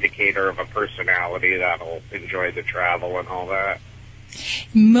like an indicator of a personality that'll enjoy the travel and all that.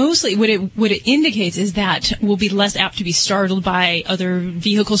 Mostly what it indicates is that we'll be less apt to be startled by other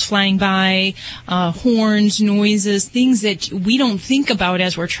vehicles flying by, horns, noises, things that we don't think about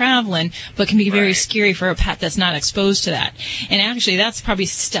as we're traveling, but can be very scary for a pet that's not exposed to that. And actually, that's probably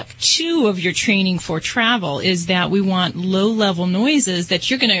step 2 of your training for travel, is that we want low-level noises that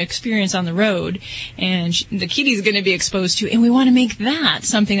you're going to experience on the road, and the kitty's going to be exposed to, and we want to make that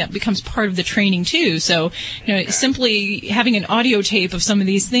something that becomes part of the training too. So, simply having an audio tape of some of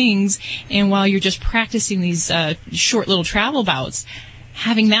these things, and while you're just practicing these short little travel bouts,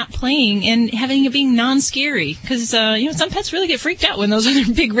 having that playing and having it being non-scary, because some pets really get freaked out when those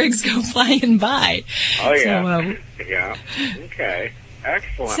other big rigs go flying by. Oh yeah, yeah. Okay,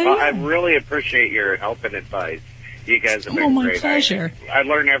 excellent. So, well, I really appreciate your help and advice. You guys have been great. My pleasure. I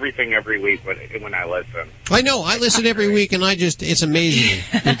learn everything every week when I listen. I know. I listen every week, and it's amazing.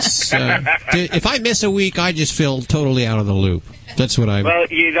 It's if I miss a week, I just feel totally out of the loop. That's what I. Well,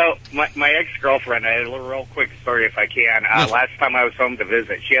 my ex-girlfriend. I had a real quick story, if I can. Last time I was home to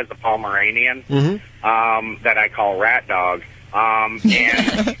visit, she has a Pomeranian that I call Rat Dog,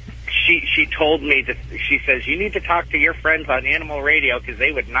 and. She told me she says, you need to talk to your friends on Animal Radio because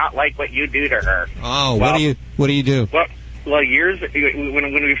they would not like what you do to her. Oh, what do you do? Well,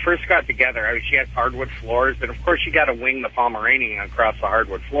 when we first got together, she has hardwood floors, and of course you got to wing the Pomeranian across the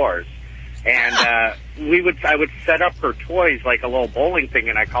hardwood floors. And I would set up her toys like a little bowling thing,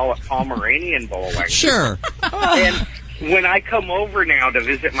 and I call it Pomeranian bowling. Sure. And when I come over now to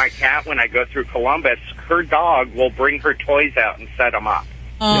visit my cat when I go through Columbus, her dog will bring her toys out and set them up.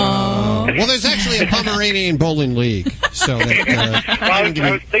 Well, there's actually a Pomeranian bowling league, so that,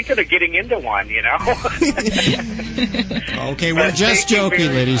 I was thinking of getting into one, you know. Okay, we're just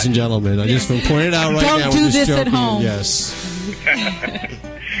joking, ladies and gentlemen. I just want to point it out right now. Don't do this at home. Yes.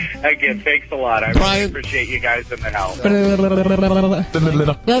 Again, thanks a lot. I really appreciate you guys and the help.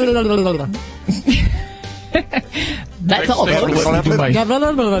 That's all. I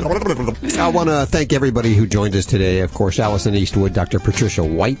want to thank everybody who joined us today. Of course, Allison Eastwood, Dr. Patricia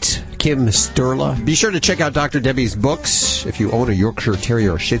White, Kim Sturla. Be sure to check out Dr. Debbie's books. If you own a Yorkshire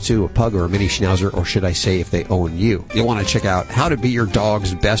Terrier, a Shih Tzu, a Pug, or a Mini Schnauzer, or should I say if they own you. You'll want to check out How to Be Your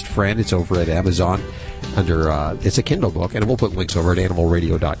Dog's Best Friend. It's over at Amazon. It's a Kindle book, and we'll put links over at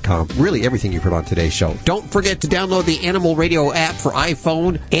animalradio.com. Really, everything you've heard on today's show. Don't forget to download the Animal Radio app for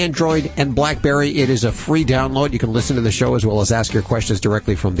iPhone, Android, and BlackBerry. It is a free download. You can listen to the show as well as ask your questions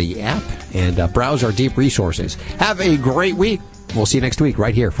directly from the app and browse our deep resources. Have a great week. We'll see you next week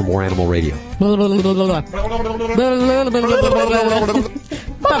right here for more Animal Radio. Bye.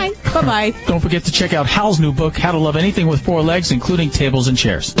 Bye-bye. Don't forget to check out Hal's new book, How to Love Anything with Four Legs, including tables and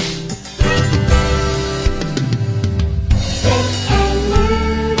chairs.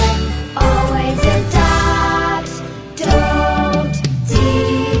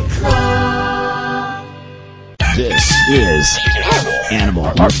 This is Animal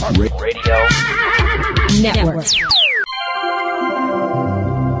Radio Network.